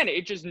 You can.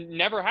 It just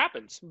never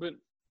happens. But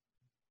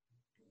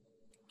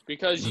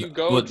because you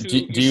go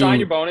you sign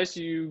your bonus,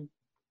 you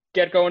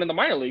get going in the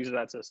minor leagues of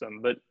that system.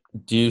 But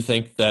do you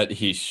think that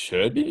he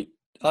should be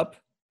up?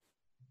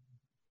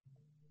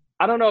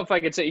 I don't know if I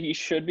could say he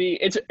should be.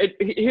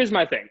 Here's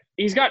my thing.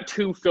 He's got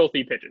two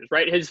filthy pitches,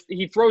 right? He's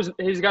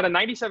got a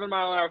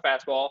 97-mile-an-hour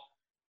fastball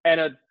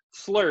and a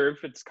slurve.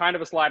 It's kind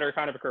of a slider,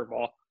 kind of a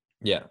curveball.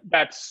 Yeah.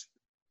 That's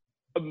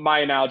my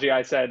analogy.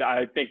 I said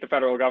I think the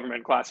federal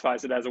government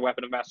classifies it as a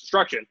weapon of mass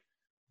destruction.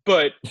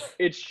 But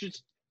it's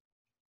just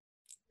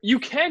you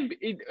can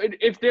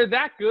if they're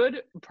that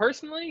good,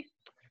 personally,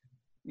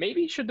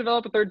 maybe he should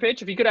develop a third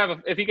pitch. If he could add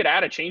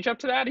a changeup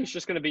to that, it's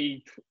just going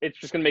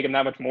to make him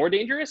that much more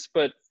dangerous,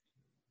 but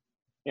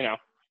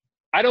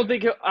I don't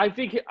think I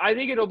think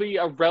he'll be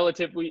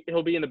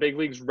he'll be in the big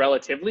leagues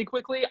relatively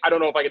quickly. I don't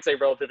know if I could say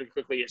relatively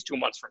quickly is 2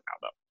 months from now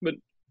though. But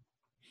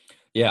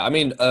yeah, I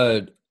mean,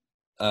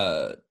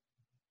 the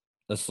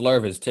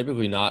slurve is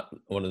typically not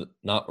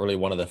really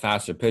one of the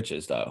faster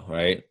pitches though,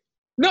 right?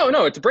 No,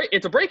 it's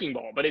a breaking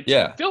ball, but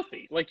it's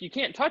filthy. Like you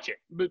can't touch it.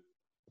 But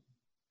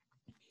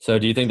so,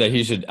 do you think that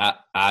he should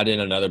add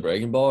in another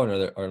breaking ball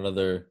or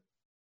another?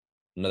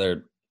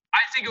 I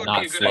think it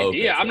would be a good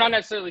idea. I'm not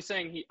necessarily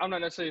saying he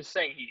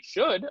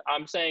should.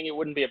 I'm saying it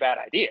wouldn't be a bad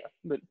idea.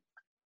 But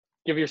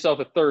give yourself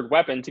a third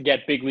weapon to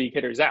get big league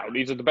hitters out.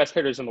 These are the best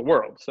hitters in the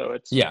world. So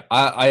it's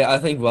I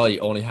think while he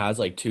only has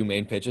like two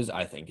main pitches,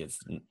 I think it's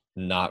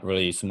not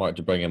really smart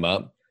to bring him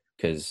up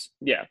because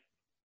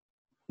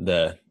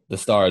the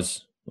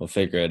Stars will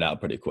figure it out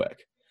pretty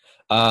quick.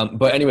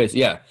 But anyways,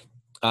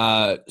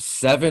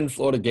 7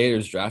 Florida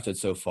Gators drafted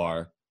so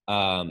far.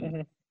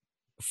 4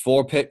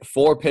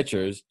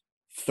 pitchers,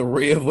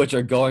 3 of which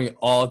are going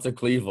all to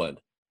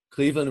Cleveland.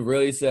 Cleveland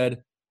really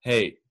said,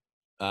 "Hey,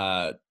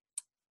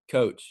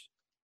 coach,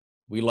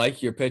 we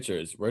like your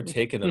pitchers. We're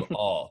taking them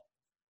all."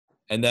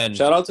 And then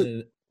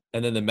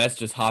and then the Mets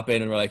just hop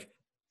in and we're like,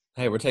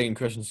 "Hey, we're taking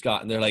Christian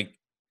Scott." And they're like,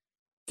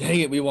 "Dang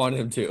it, we wanted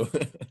him to."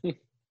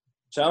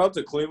 Shout out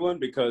to Cleveland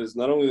because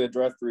not only they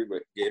draft 3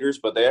 Gators,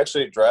 but they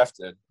actually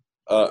drafted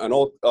an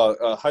old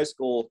high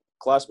school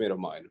classmate of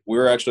mine. We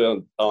were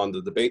actually on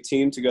the debate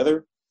team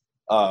together.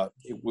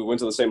 We went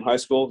to the same high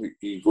school.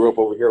 He grew up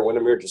over here in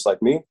Windermere, just like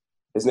me.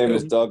 His name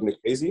is Doug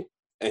Nikhazy,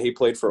 and he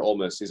played for Ole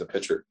Miss. He's a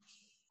pitcher.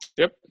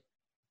 Yep.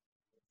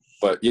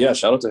 But yeah,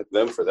 shout out to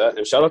them for that,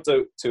 and shout out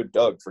to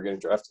Doug for getting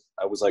drafted.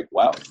 I was like,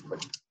 wow.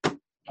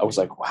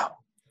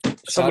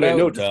 Shout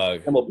out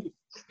Doug. MLB.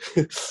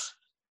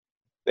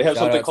 They have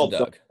something called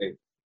Doug Day.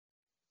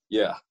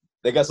 Yeah,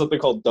 they got something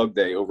called Doug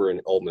Day over in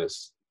Ole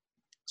Miss.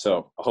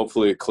 So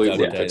hopefully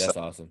Cleveland picks that's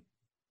up. Awesome.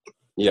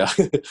 Yeah.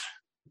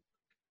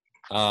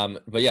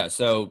 But yeah,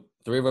 so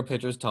 3 of our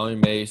pitchers, Tommy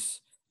Mace,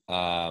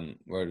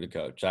 where did it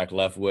go? Jack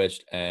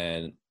Leftwich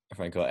and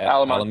Franco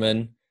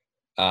Alaman,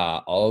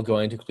 all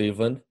going to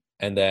Cleveland.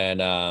 And then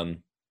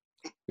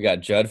we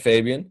got Judd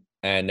Fabian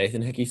and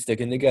Nathan Hickey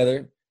sticking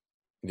together,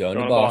 going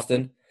to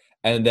Boston.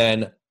 And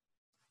then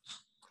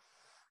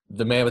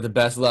the man with the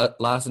best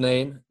last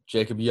name,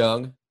 Jacob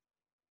Young.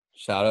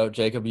 Shout out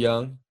Jacob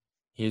Young.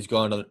 He's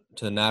going to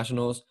the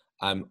Nationals.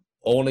 I'm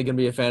only going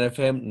to be a fan of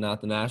him,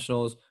 not the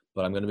Nationals,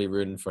 but I'm going to be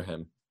rooting for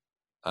him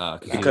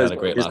because he's got a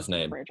great last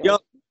name. Young.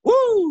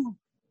 Woo!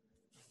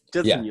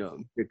 Justin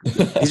Young.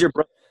 He's your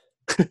brother.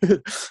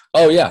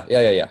 Oh, yeah.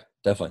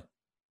 Definitely.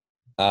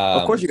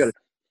 Of course you got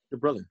your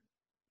brother.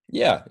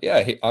 Yeah.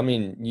 I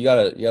mean, you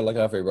gotta look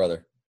out for your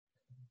brother.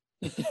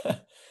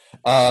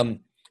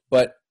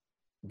 But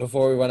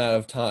before we run out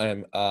of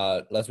time,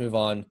 let's move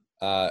on.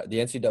 The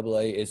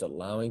NCAA is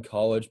allowing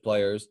college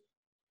players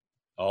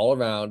all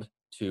around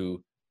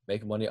to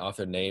make money off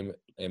their name,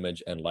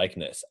 image, and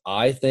likeness.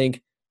 I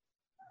think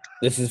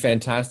this is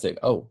fantastic.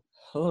 Oh,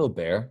 hello,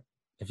 Bear.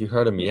 If you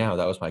heard a meow,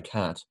 that was my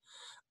cat.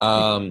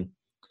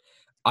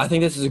 I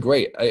think this is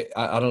great.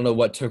 I don't know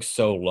what took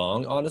so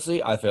long,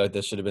 honestly. I feel like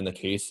this should have been the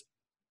case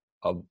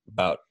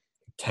about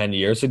 10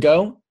 years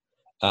ago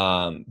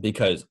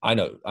because I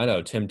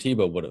know Tim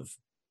Tebow would have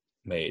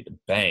made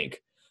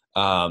bank.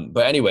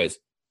 But anyways,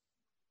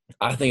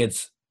 I think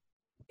it's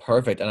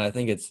perfect, and I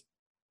think it's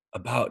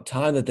about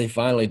time that they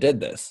finally did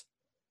this.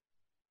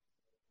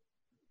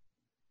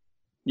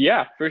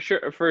 Yeah, for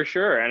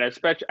sure. And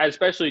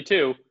especially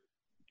too,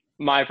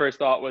 my first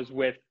thought was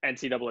with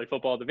NCAA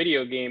football, the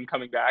video game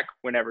coming back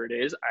whenever it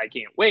is. I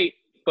can't wait.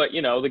 But,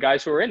 the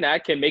guys who are in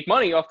that can make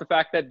money off the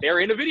fact that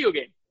they're in a video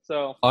game.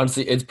 So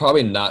honestly, it's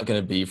probably not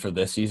going to be for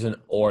this season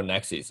or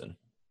next season.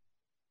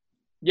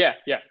 Yeah.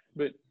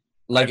 But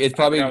it's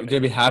probably going to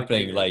be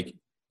happening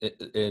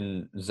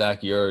in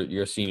Zach,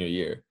 your senior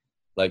year.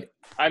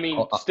 I mean,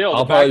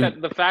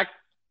 the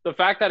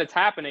fact that it's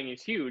happening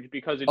is huge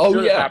because it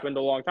should have happened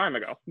a long time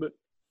ago. But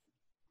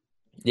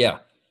yeah,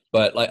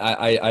 but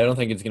I don't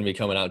think it's going to be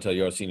coming out until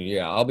your senior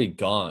year. I'll be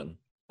gone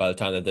by the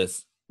time that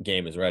this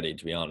game is ready,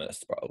 to be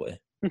honest, probably.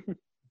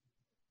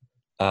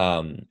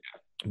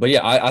 But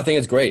yeah, I think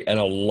it's great, and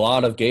a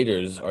lot of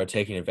Gators are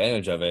taking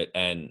advantage of it,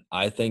 and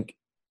I think,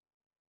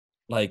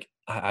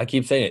 I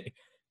keep saying it,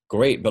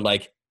 great,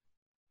 but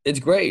it's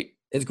great.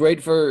 It's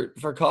great for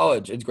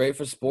college. It's great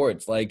for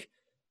sports.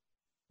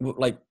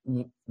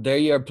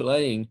 They are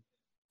playing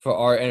for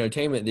our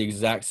entertainment the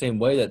exact same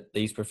way that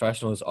these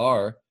professionals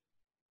are.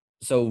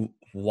 So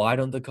why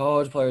don't the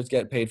college players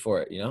get paid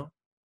for it,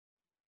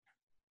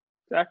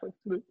 Exactly.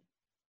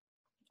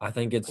 I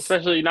think it's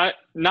especially not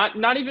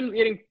even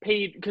getting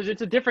paid, because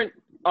it's a different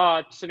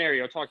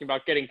scenario talking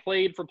about getting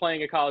paid for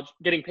playing a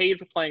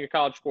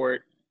college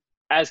sport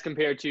as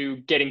compared to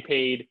getting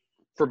paid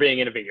for being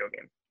in a video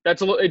game.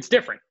 It's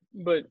different,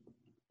 but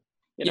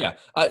yeah,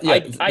 I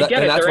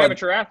get it. They're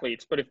amateur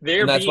athletes, but if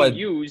they're being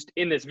used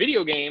in this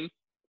video game,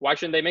 why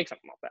shouldn't they make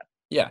something off that?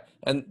 Yeah,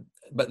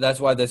 but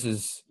that's why this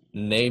is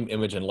name,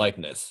 image, and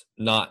likeness,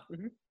 not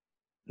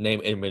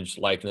name, image,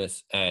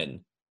 likeness,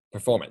 and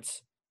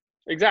performance.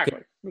 Exactly.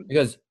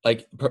 Because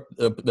like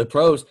the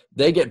pros,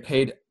 they get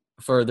paid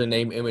for their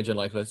name, image, and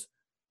likeness,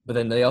 but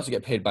then they also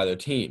get paid by their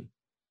team.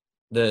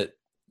 The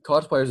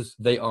college players,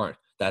 they aren't.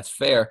 That's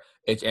fair.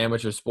 It's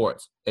amateur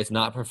sports. It's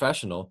not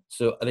professional,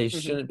 so they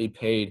shouldn't be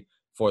paid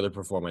for their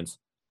performance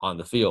on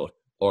the field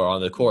or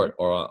on the court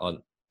or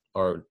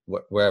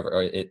wherever,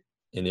 or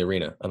in the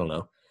arena. I don't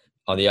know,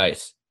 on the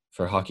ice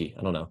for hockey.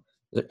 I don't know.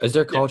 Is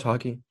there college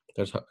hockey?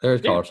 There's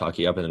college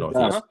hockey up in the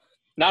Northeast.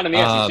 Not in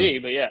the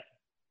SEC, but yeah.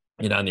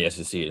 Not in the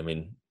SEC. I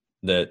mean,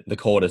 the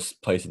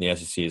coldest place in the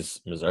SEC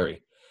is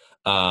Missouri.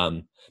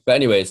 But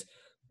anyways,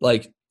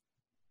 like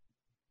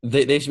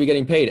they should be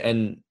getting paid,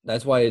 and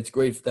that's why it's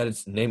great that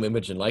it's name,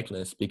 image, and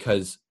likeness,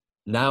 because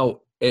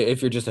now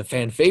if you're just a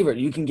fan favorite,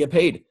 you can get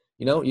paid.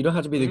 You know, you don't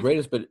have to be the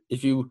greatest, but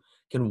if you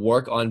can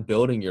work on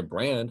building your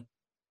brand,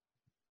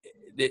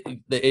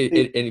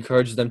 it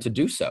encourages them to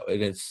do so,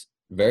 and it's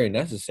very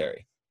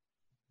necessary.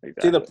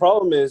 Exactly. See, the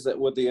problem is that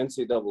with the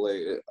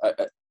NCAA,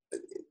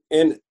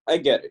 and I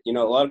get it, you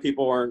know, a lot of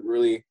people aren't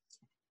really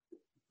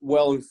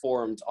well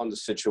informed on the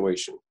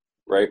situation,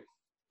 right?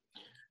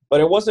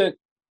 But it wasn't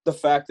the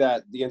fact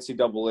that the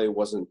NCAA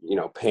wasn't, you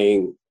know,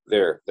 paying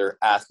their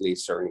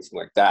athletes or anything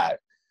like that,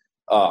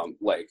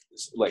 like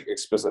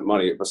explicit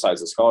money besides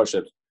the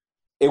scholarships.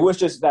 It was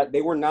just that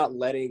they were not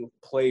letting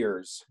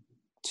players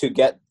to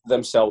get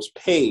themselves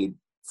paid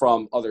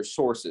from other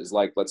sources.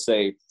 Like, let's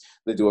say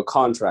they do a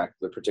contract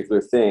with a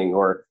particular thing,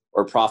 or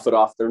profit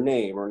off their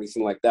name or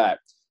anything like that.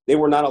 They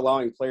were not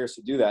allowing players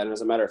to do that. And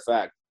as a matter of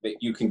fact, that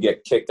you can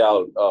get kicked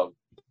out of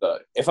the,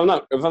 if I'm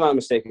not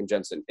mistaken,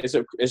 Jensen, is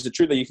it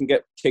true that you can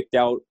get kicked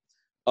out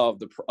of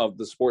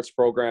the sports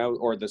program,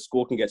 or the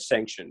school can get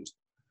sanctioned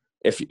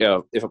if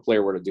a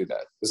player were to do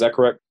that? Is that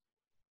correct?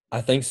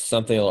 I think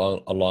something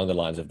along the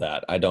lines of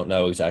that. I don't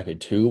know exactly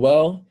too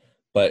well,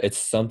 but it's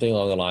something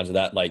along the lines of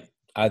that. Like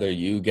either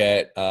you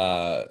get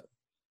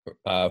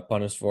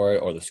punished for it,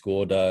 or the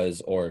school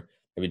does, or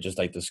maybe just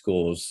like the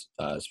school's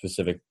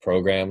specific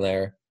program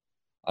there.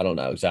 I don't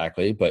know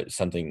exactly, but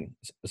something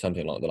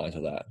along the lines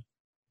of that.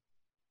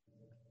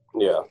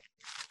 Yeah.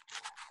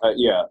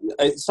 Yeah,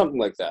 something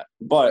like that.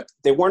 But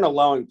they weren't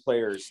allowing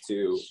players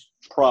to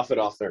profit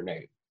off their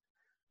name.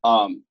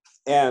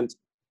 And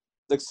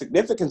the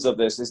significance of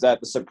this is that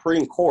the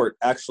Supreme Court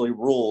actually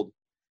ruled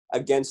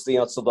against the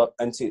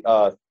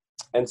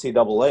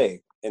NCAA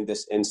in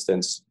this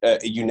instance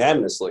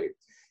unanimously,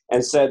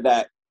 and said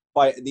that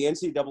by the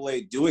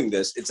NCAA doing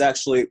this,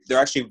 they're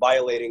actually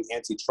violating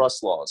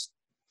antitrust laws.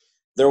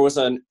 There was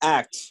an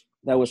act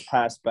that was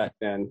passed back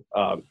then.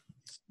 I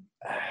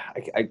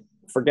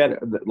forget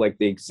like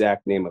the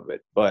exact name of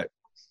it, but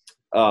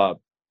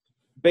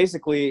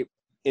basically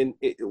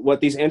what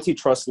these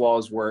antitrust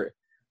laws were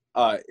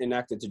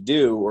enacted to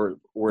do, or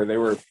where they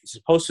were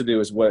supposed to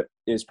do,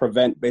 is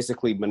prevent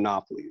basically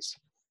monopolies.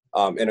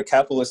 In a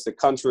capitalistic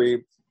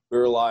country, we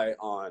rely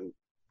on,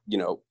 you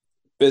know,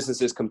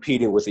 businesses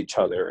competing with each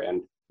other,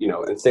 and, you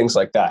know, and things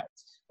like that.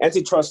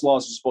 Antitrust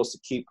laws are supposed to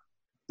keep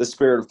the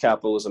spirit of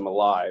capitalism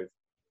alive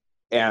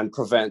and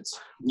prevent,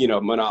 you know,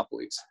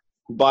 monopolies.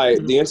 By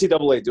the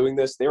NCAA doing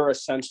this, they were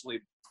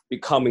essentially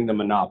becoming the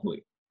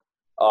monopoly.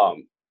 They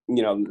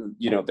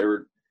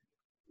were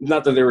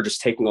not that they were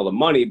just taking all the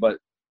money, but,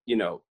 you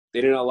know,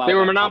 they didn't allow. They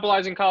were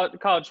monopolizing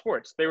college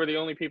sports. They were the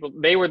only people.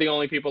 They were the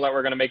only people that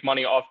were going to make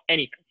money off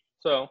anything.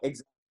 So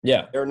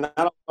yeah, they're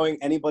not allowing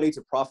anybody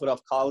to profit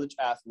off college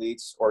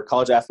athletes, or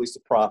college athletes to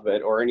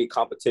profit, or any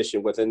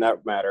competition within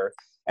that matter.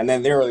 And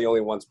then they're the only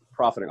ones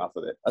profiting off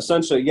of it.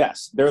 Essentially,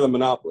 yes, they're the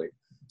monopoly.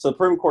 So the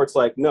Supreme Court's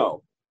like,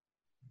 no.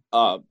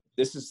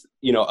 This is,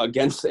 you know,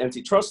 against the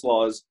antitrust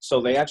laws, so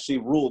they actually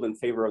ruled in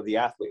favor of the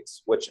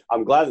athletes, which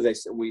I'm glad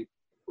that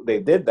they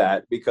did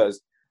that,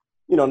 because,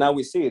 you know, now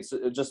we see it's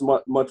just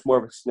much more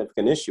of a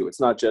significant issue.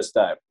 It's not just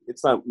that.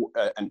 It's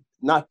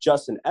not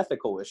just an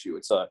ethical issue.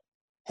 It's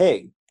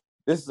hey,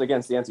 this is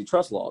against the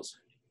antitrust laws.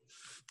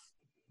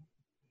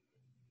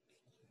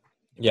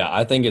 Yeah,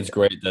 I think it's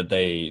great that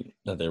they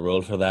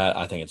ruled for that.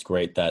 I think it's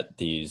great that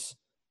these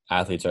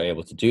athletes are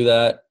able to do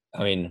that.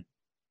 I mean,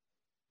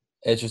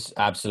 it's just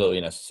absolutely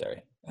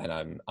necessary,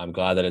 and I'm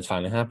glad that it's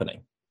finally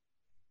happening.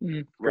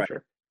 For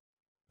sure.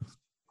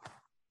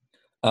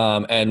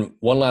 And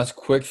one last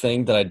quick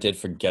thing that I did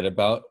forget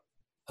about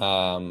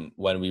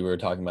when we were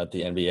talking about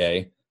the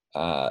NBA,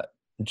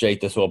 Jake,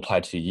 this will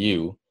apply to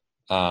you.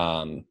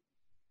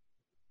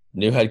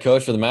 New head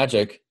coach for the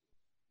Magic.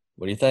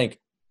 What do you think?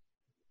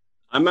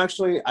 I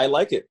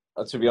like it,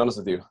 to be honest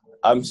with you.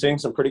 I'm seeing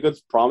some pretty good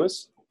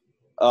promise.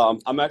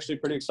 I'm actually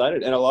pretty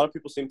excited, and a lot of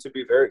people seem to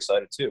be very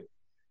excited too.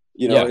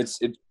 You know,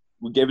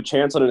 we gave a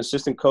chance on an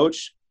assistant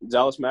coach,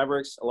 Dallas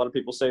Mavericks. A lot of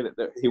people say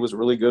that he was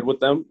really good with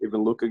them.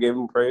 Even Luka gave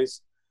him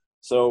praise.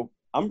 So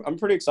I'm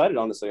pretty excited,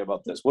 honestly,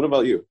 about this. What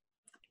about you?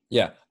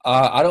 Yeah,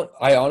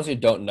 I honestly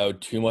don't know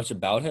too much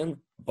about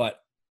him,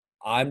 but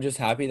I'm just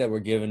happy that we're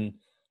giving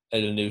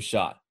it a new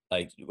shot.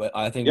 Like,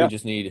 I think we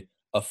just need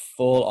a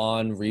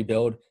full-on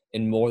rebuild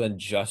in more than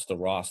just the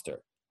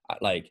roster.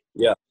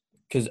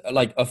 Because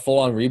like a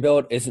full-on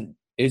rebuild isn't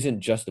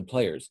just the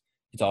players;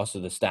 it's also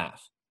the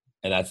staff,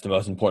 and that's the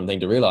most important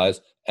thing to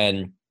realize.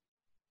 And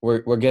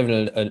we're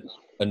giving it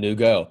a new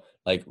go.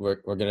 Like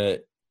we're gonna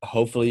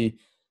hopefully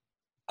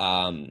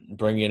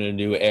bring in a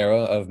new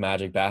era of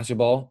Magic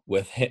basketball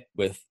with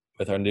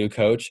our new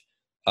coach,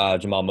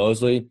 Jamal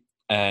Mosley,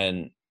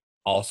 and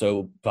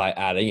also by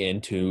adding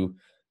into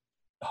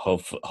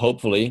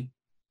hopefully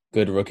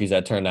good rookies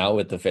that turn out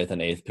with the 5th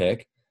and 8th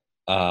pick,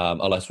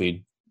 unless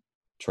we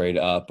trade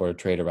up or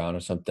trade around or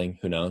something,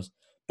 who knows.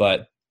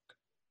 But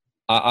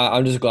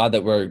I'm just glad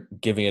that we're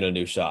giving it a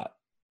new shot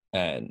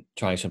and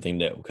trying something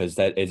new, because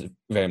that is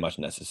very much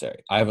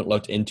necessary. I haven't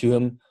looked into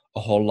him a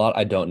whole lot.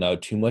 I don't know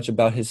too much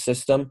about his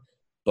system,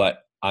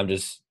 but I'm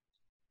just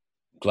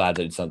glad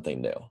that it's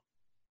something new.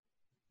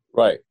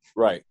 Right.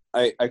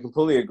 I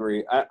completely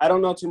agree. I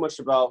don't know too much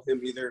about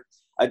him either.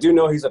 I do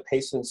know he's a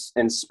patience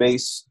and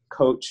space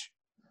coach.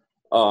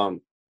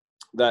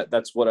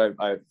 That's what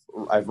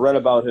I've read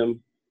about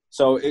him.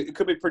 So it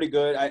could be pretty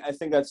good. I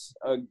think that's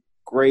a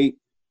great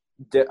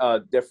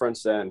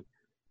difference than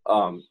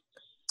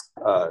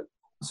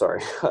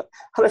sorry, how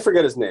did I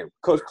forget his name?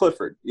 Coach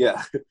Clifford.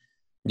 Yeah.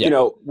 You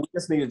know, we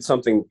just needed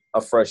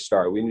a fresh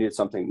start. We needed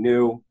something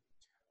new.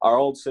 Our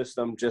old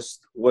system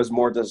just was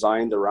more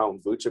designed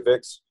around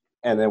Vucevic.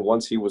 And then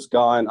once he was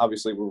gone,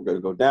 obviously we were going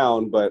to go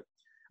down, but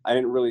I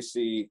didn't really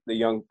see the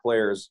young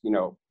players, you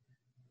know,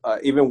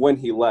 even when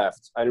he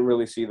left, I didn't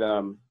really see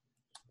them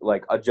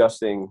like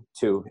adjusting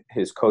to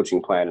his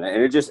coaching plan.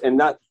 And it just, and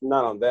not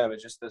on them, it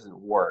just doesn't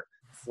work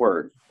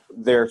for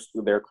their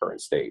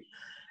current state.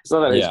 It's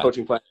not that his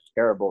coaching plan is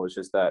terrible. It's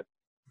just that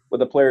with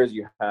the players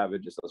you have,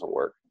 it just doesn't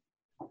work.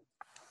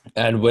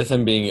 And with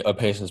him being a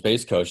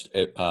patience-based coach,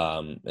 in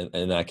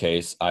that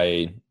case,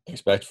 I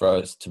expect for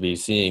us to be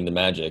seeing the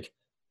Magic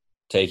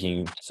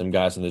taking some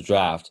guys in the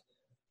draft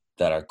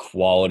that are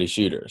quality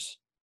shooters.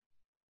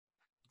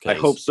 I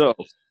hope so.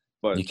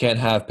 But you can't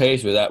have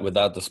pace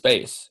without the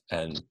space.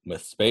 And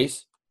with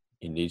space,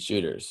 you need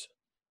shooters.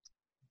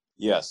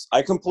 Yes,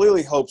 I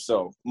completely hope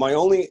so. The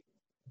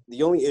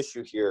only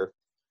issue here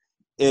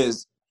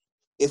is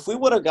if we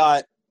would have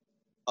got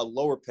a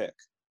lower pick,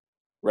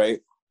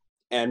 right?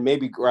 And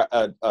maybe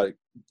and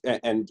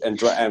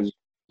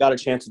got a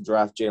chance to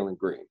draft Jalen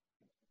Green,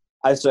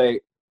 I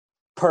say,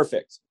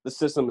 perfect. The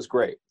system is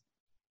great.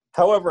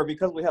 However,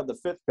 because we have the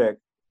 5th pick,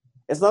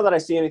 it's not that I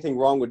see anything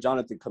wrong with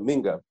Jonathan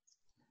Kuminga,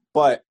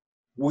 but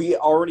we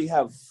already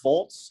have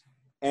Fultz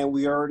and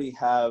we already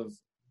have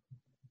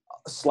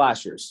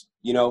slashers.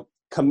 You know,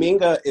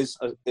 Kuminga is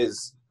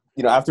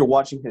you know, after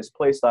watching his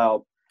play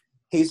style,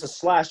 he's a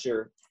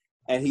slasher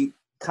and he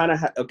kind of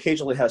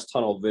occasionally has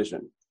tunnel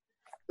vision.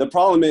 The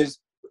problem is,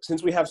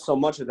 since we have so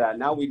much of that,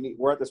 now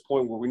we're at this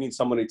point where we need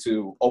somebody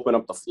to open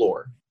up the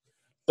floor.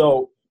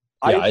 So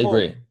I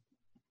agree.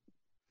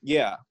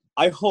 Yeah,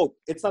 I hope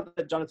it's not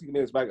that Jonathan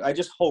Kuminga is back. I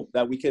just hope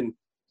that we can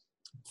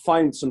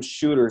find some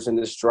shooters in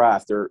this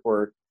draft,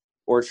 or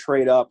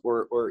trade up,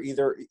 or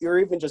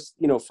even just,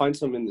 you know, find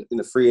some in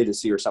the free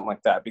agency or something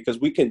like that, because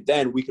we can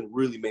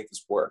really make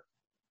this work.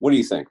 What do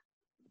you think?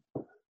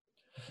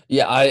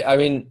 Yeah, I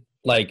mean,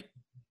 like,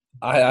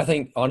 I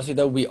think honestly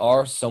though, we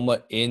are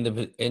somewhat in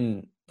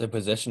the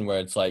position where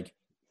it's like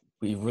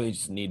we really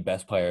just need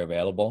best player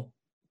available.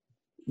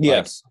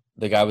 Yes, like,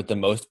 the guy with the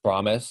most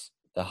promise,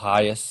 the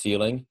highest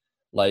ceiling.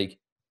 Like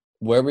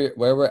where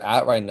we're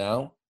at right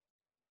now,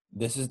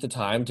 this is the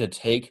time to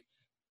take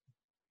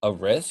a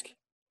risk,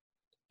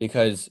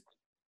 because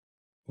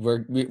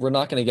we're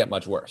not going to get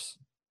much worse,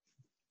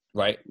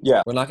 right?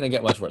 Yeah, we're not going to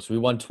get much worse. We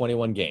won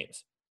 21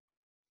 games.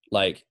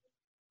 Like,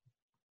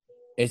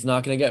 it's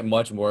not going to get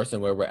much worse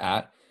than where we're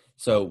at.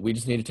 So we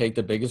just need to take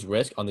the biggest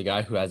risk on the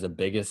guy who has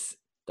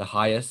the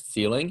highest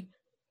ceiling.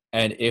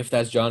 And if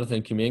that's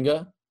Jonathan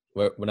Kuminga,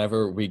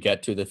 whenever we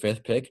get to the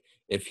 5th pick,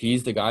 if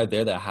he's the guy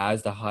there that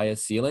has the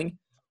highest ceiling,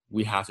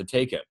 we have to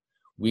take him.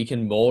 We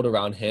can mold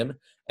around him,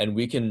 and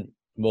we can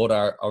mold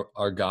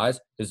our guys,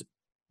 because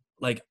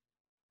like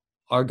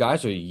our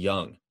guys are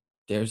young.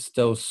 There's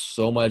still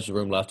so much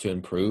room left to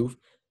improve.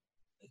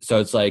 So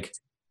it's like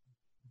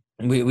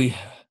we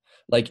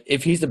like,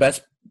 if he's the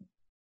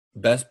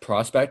best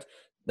prospect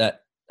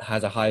that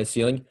has a highest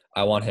ceiling,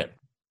 I want him.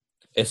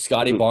 If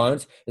Scotty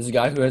Barnes is the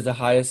guy who has the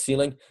highest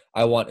ceiling,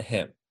 I want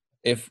him.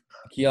 If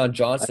Keon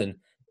Johnson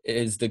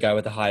is the guy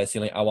with the highest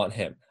ceiling, I want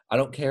him. I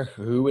don't care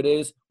who it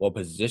is, what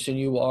position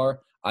you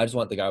are. I just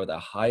want the guy with the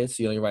highest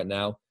ceiling right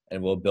now,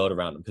 and we'll build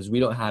around him, because we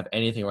don't have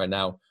anything right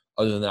now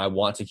other than I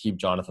want to keep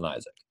Jonathan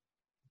Isaac.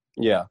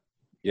 Yeah.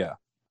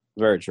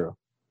 Very true.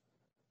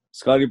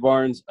 Scotty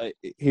Barnes,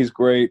 he's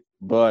great,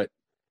 but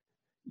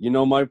you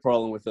know my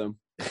problem with him.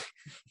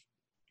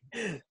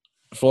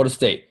 Florida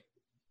State.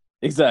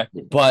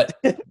 Exactly. But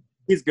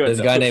he's good. There's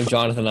a guy named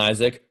Jonathan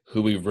Isaac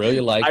who we really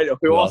like,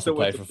 who also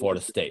played for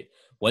Florida State.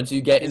 Once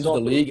you get into the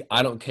league,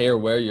 I don't care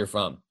where you're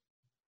from.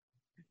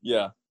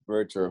 Yeah,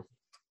 very true.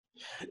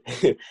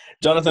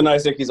 Jonathan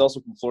Isaac, he's also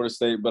from Florida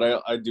State,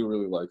 but I do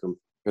really like him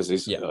because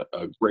he's a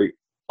great,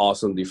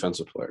 awesome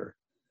defensive player.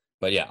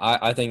 But yeah,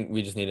 I think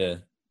we just need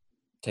to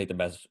take the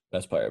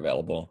best player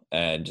available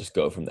and just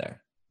go from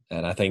there.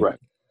 And I think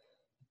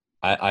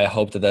I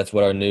hope that's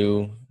what our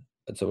new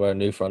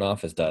front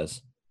office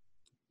does.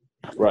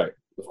 Right.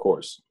 Of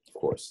course.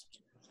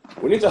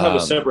 We need to have a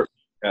separate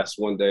podcast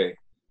one day,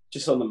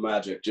 just on the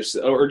Magic,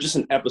 or just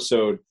an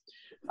episode,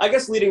 I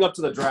guess, leading up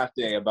to the draft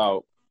day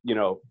about,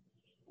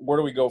 where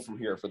do we go from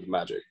here for the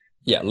Magic?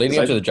 Yeah, leading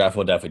up to the draft,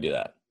 we'll definitely do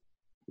that.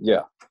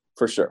 Yeah,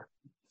 for sure.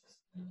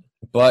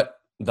 But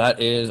that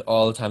is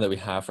all the time that we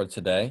have for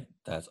today.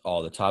 That's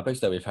all the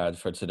topics that we've had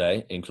for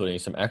today, including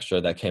some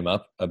extra that came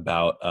up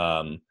about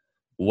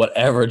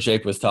whatever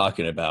Jake was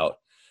talking about.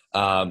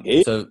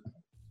 So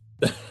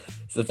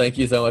thank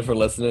you so much for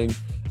listening.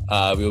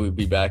 We will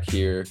be back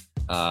here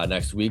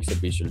next week, so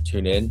be sure to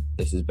tune in.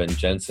 This has been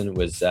Jensen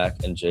with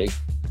Zach and Jake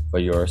for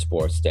your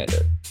Sports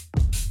Standard.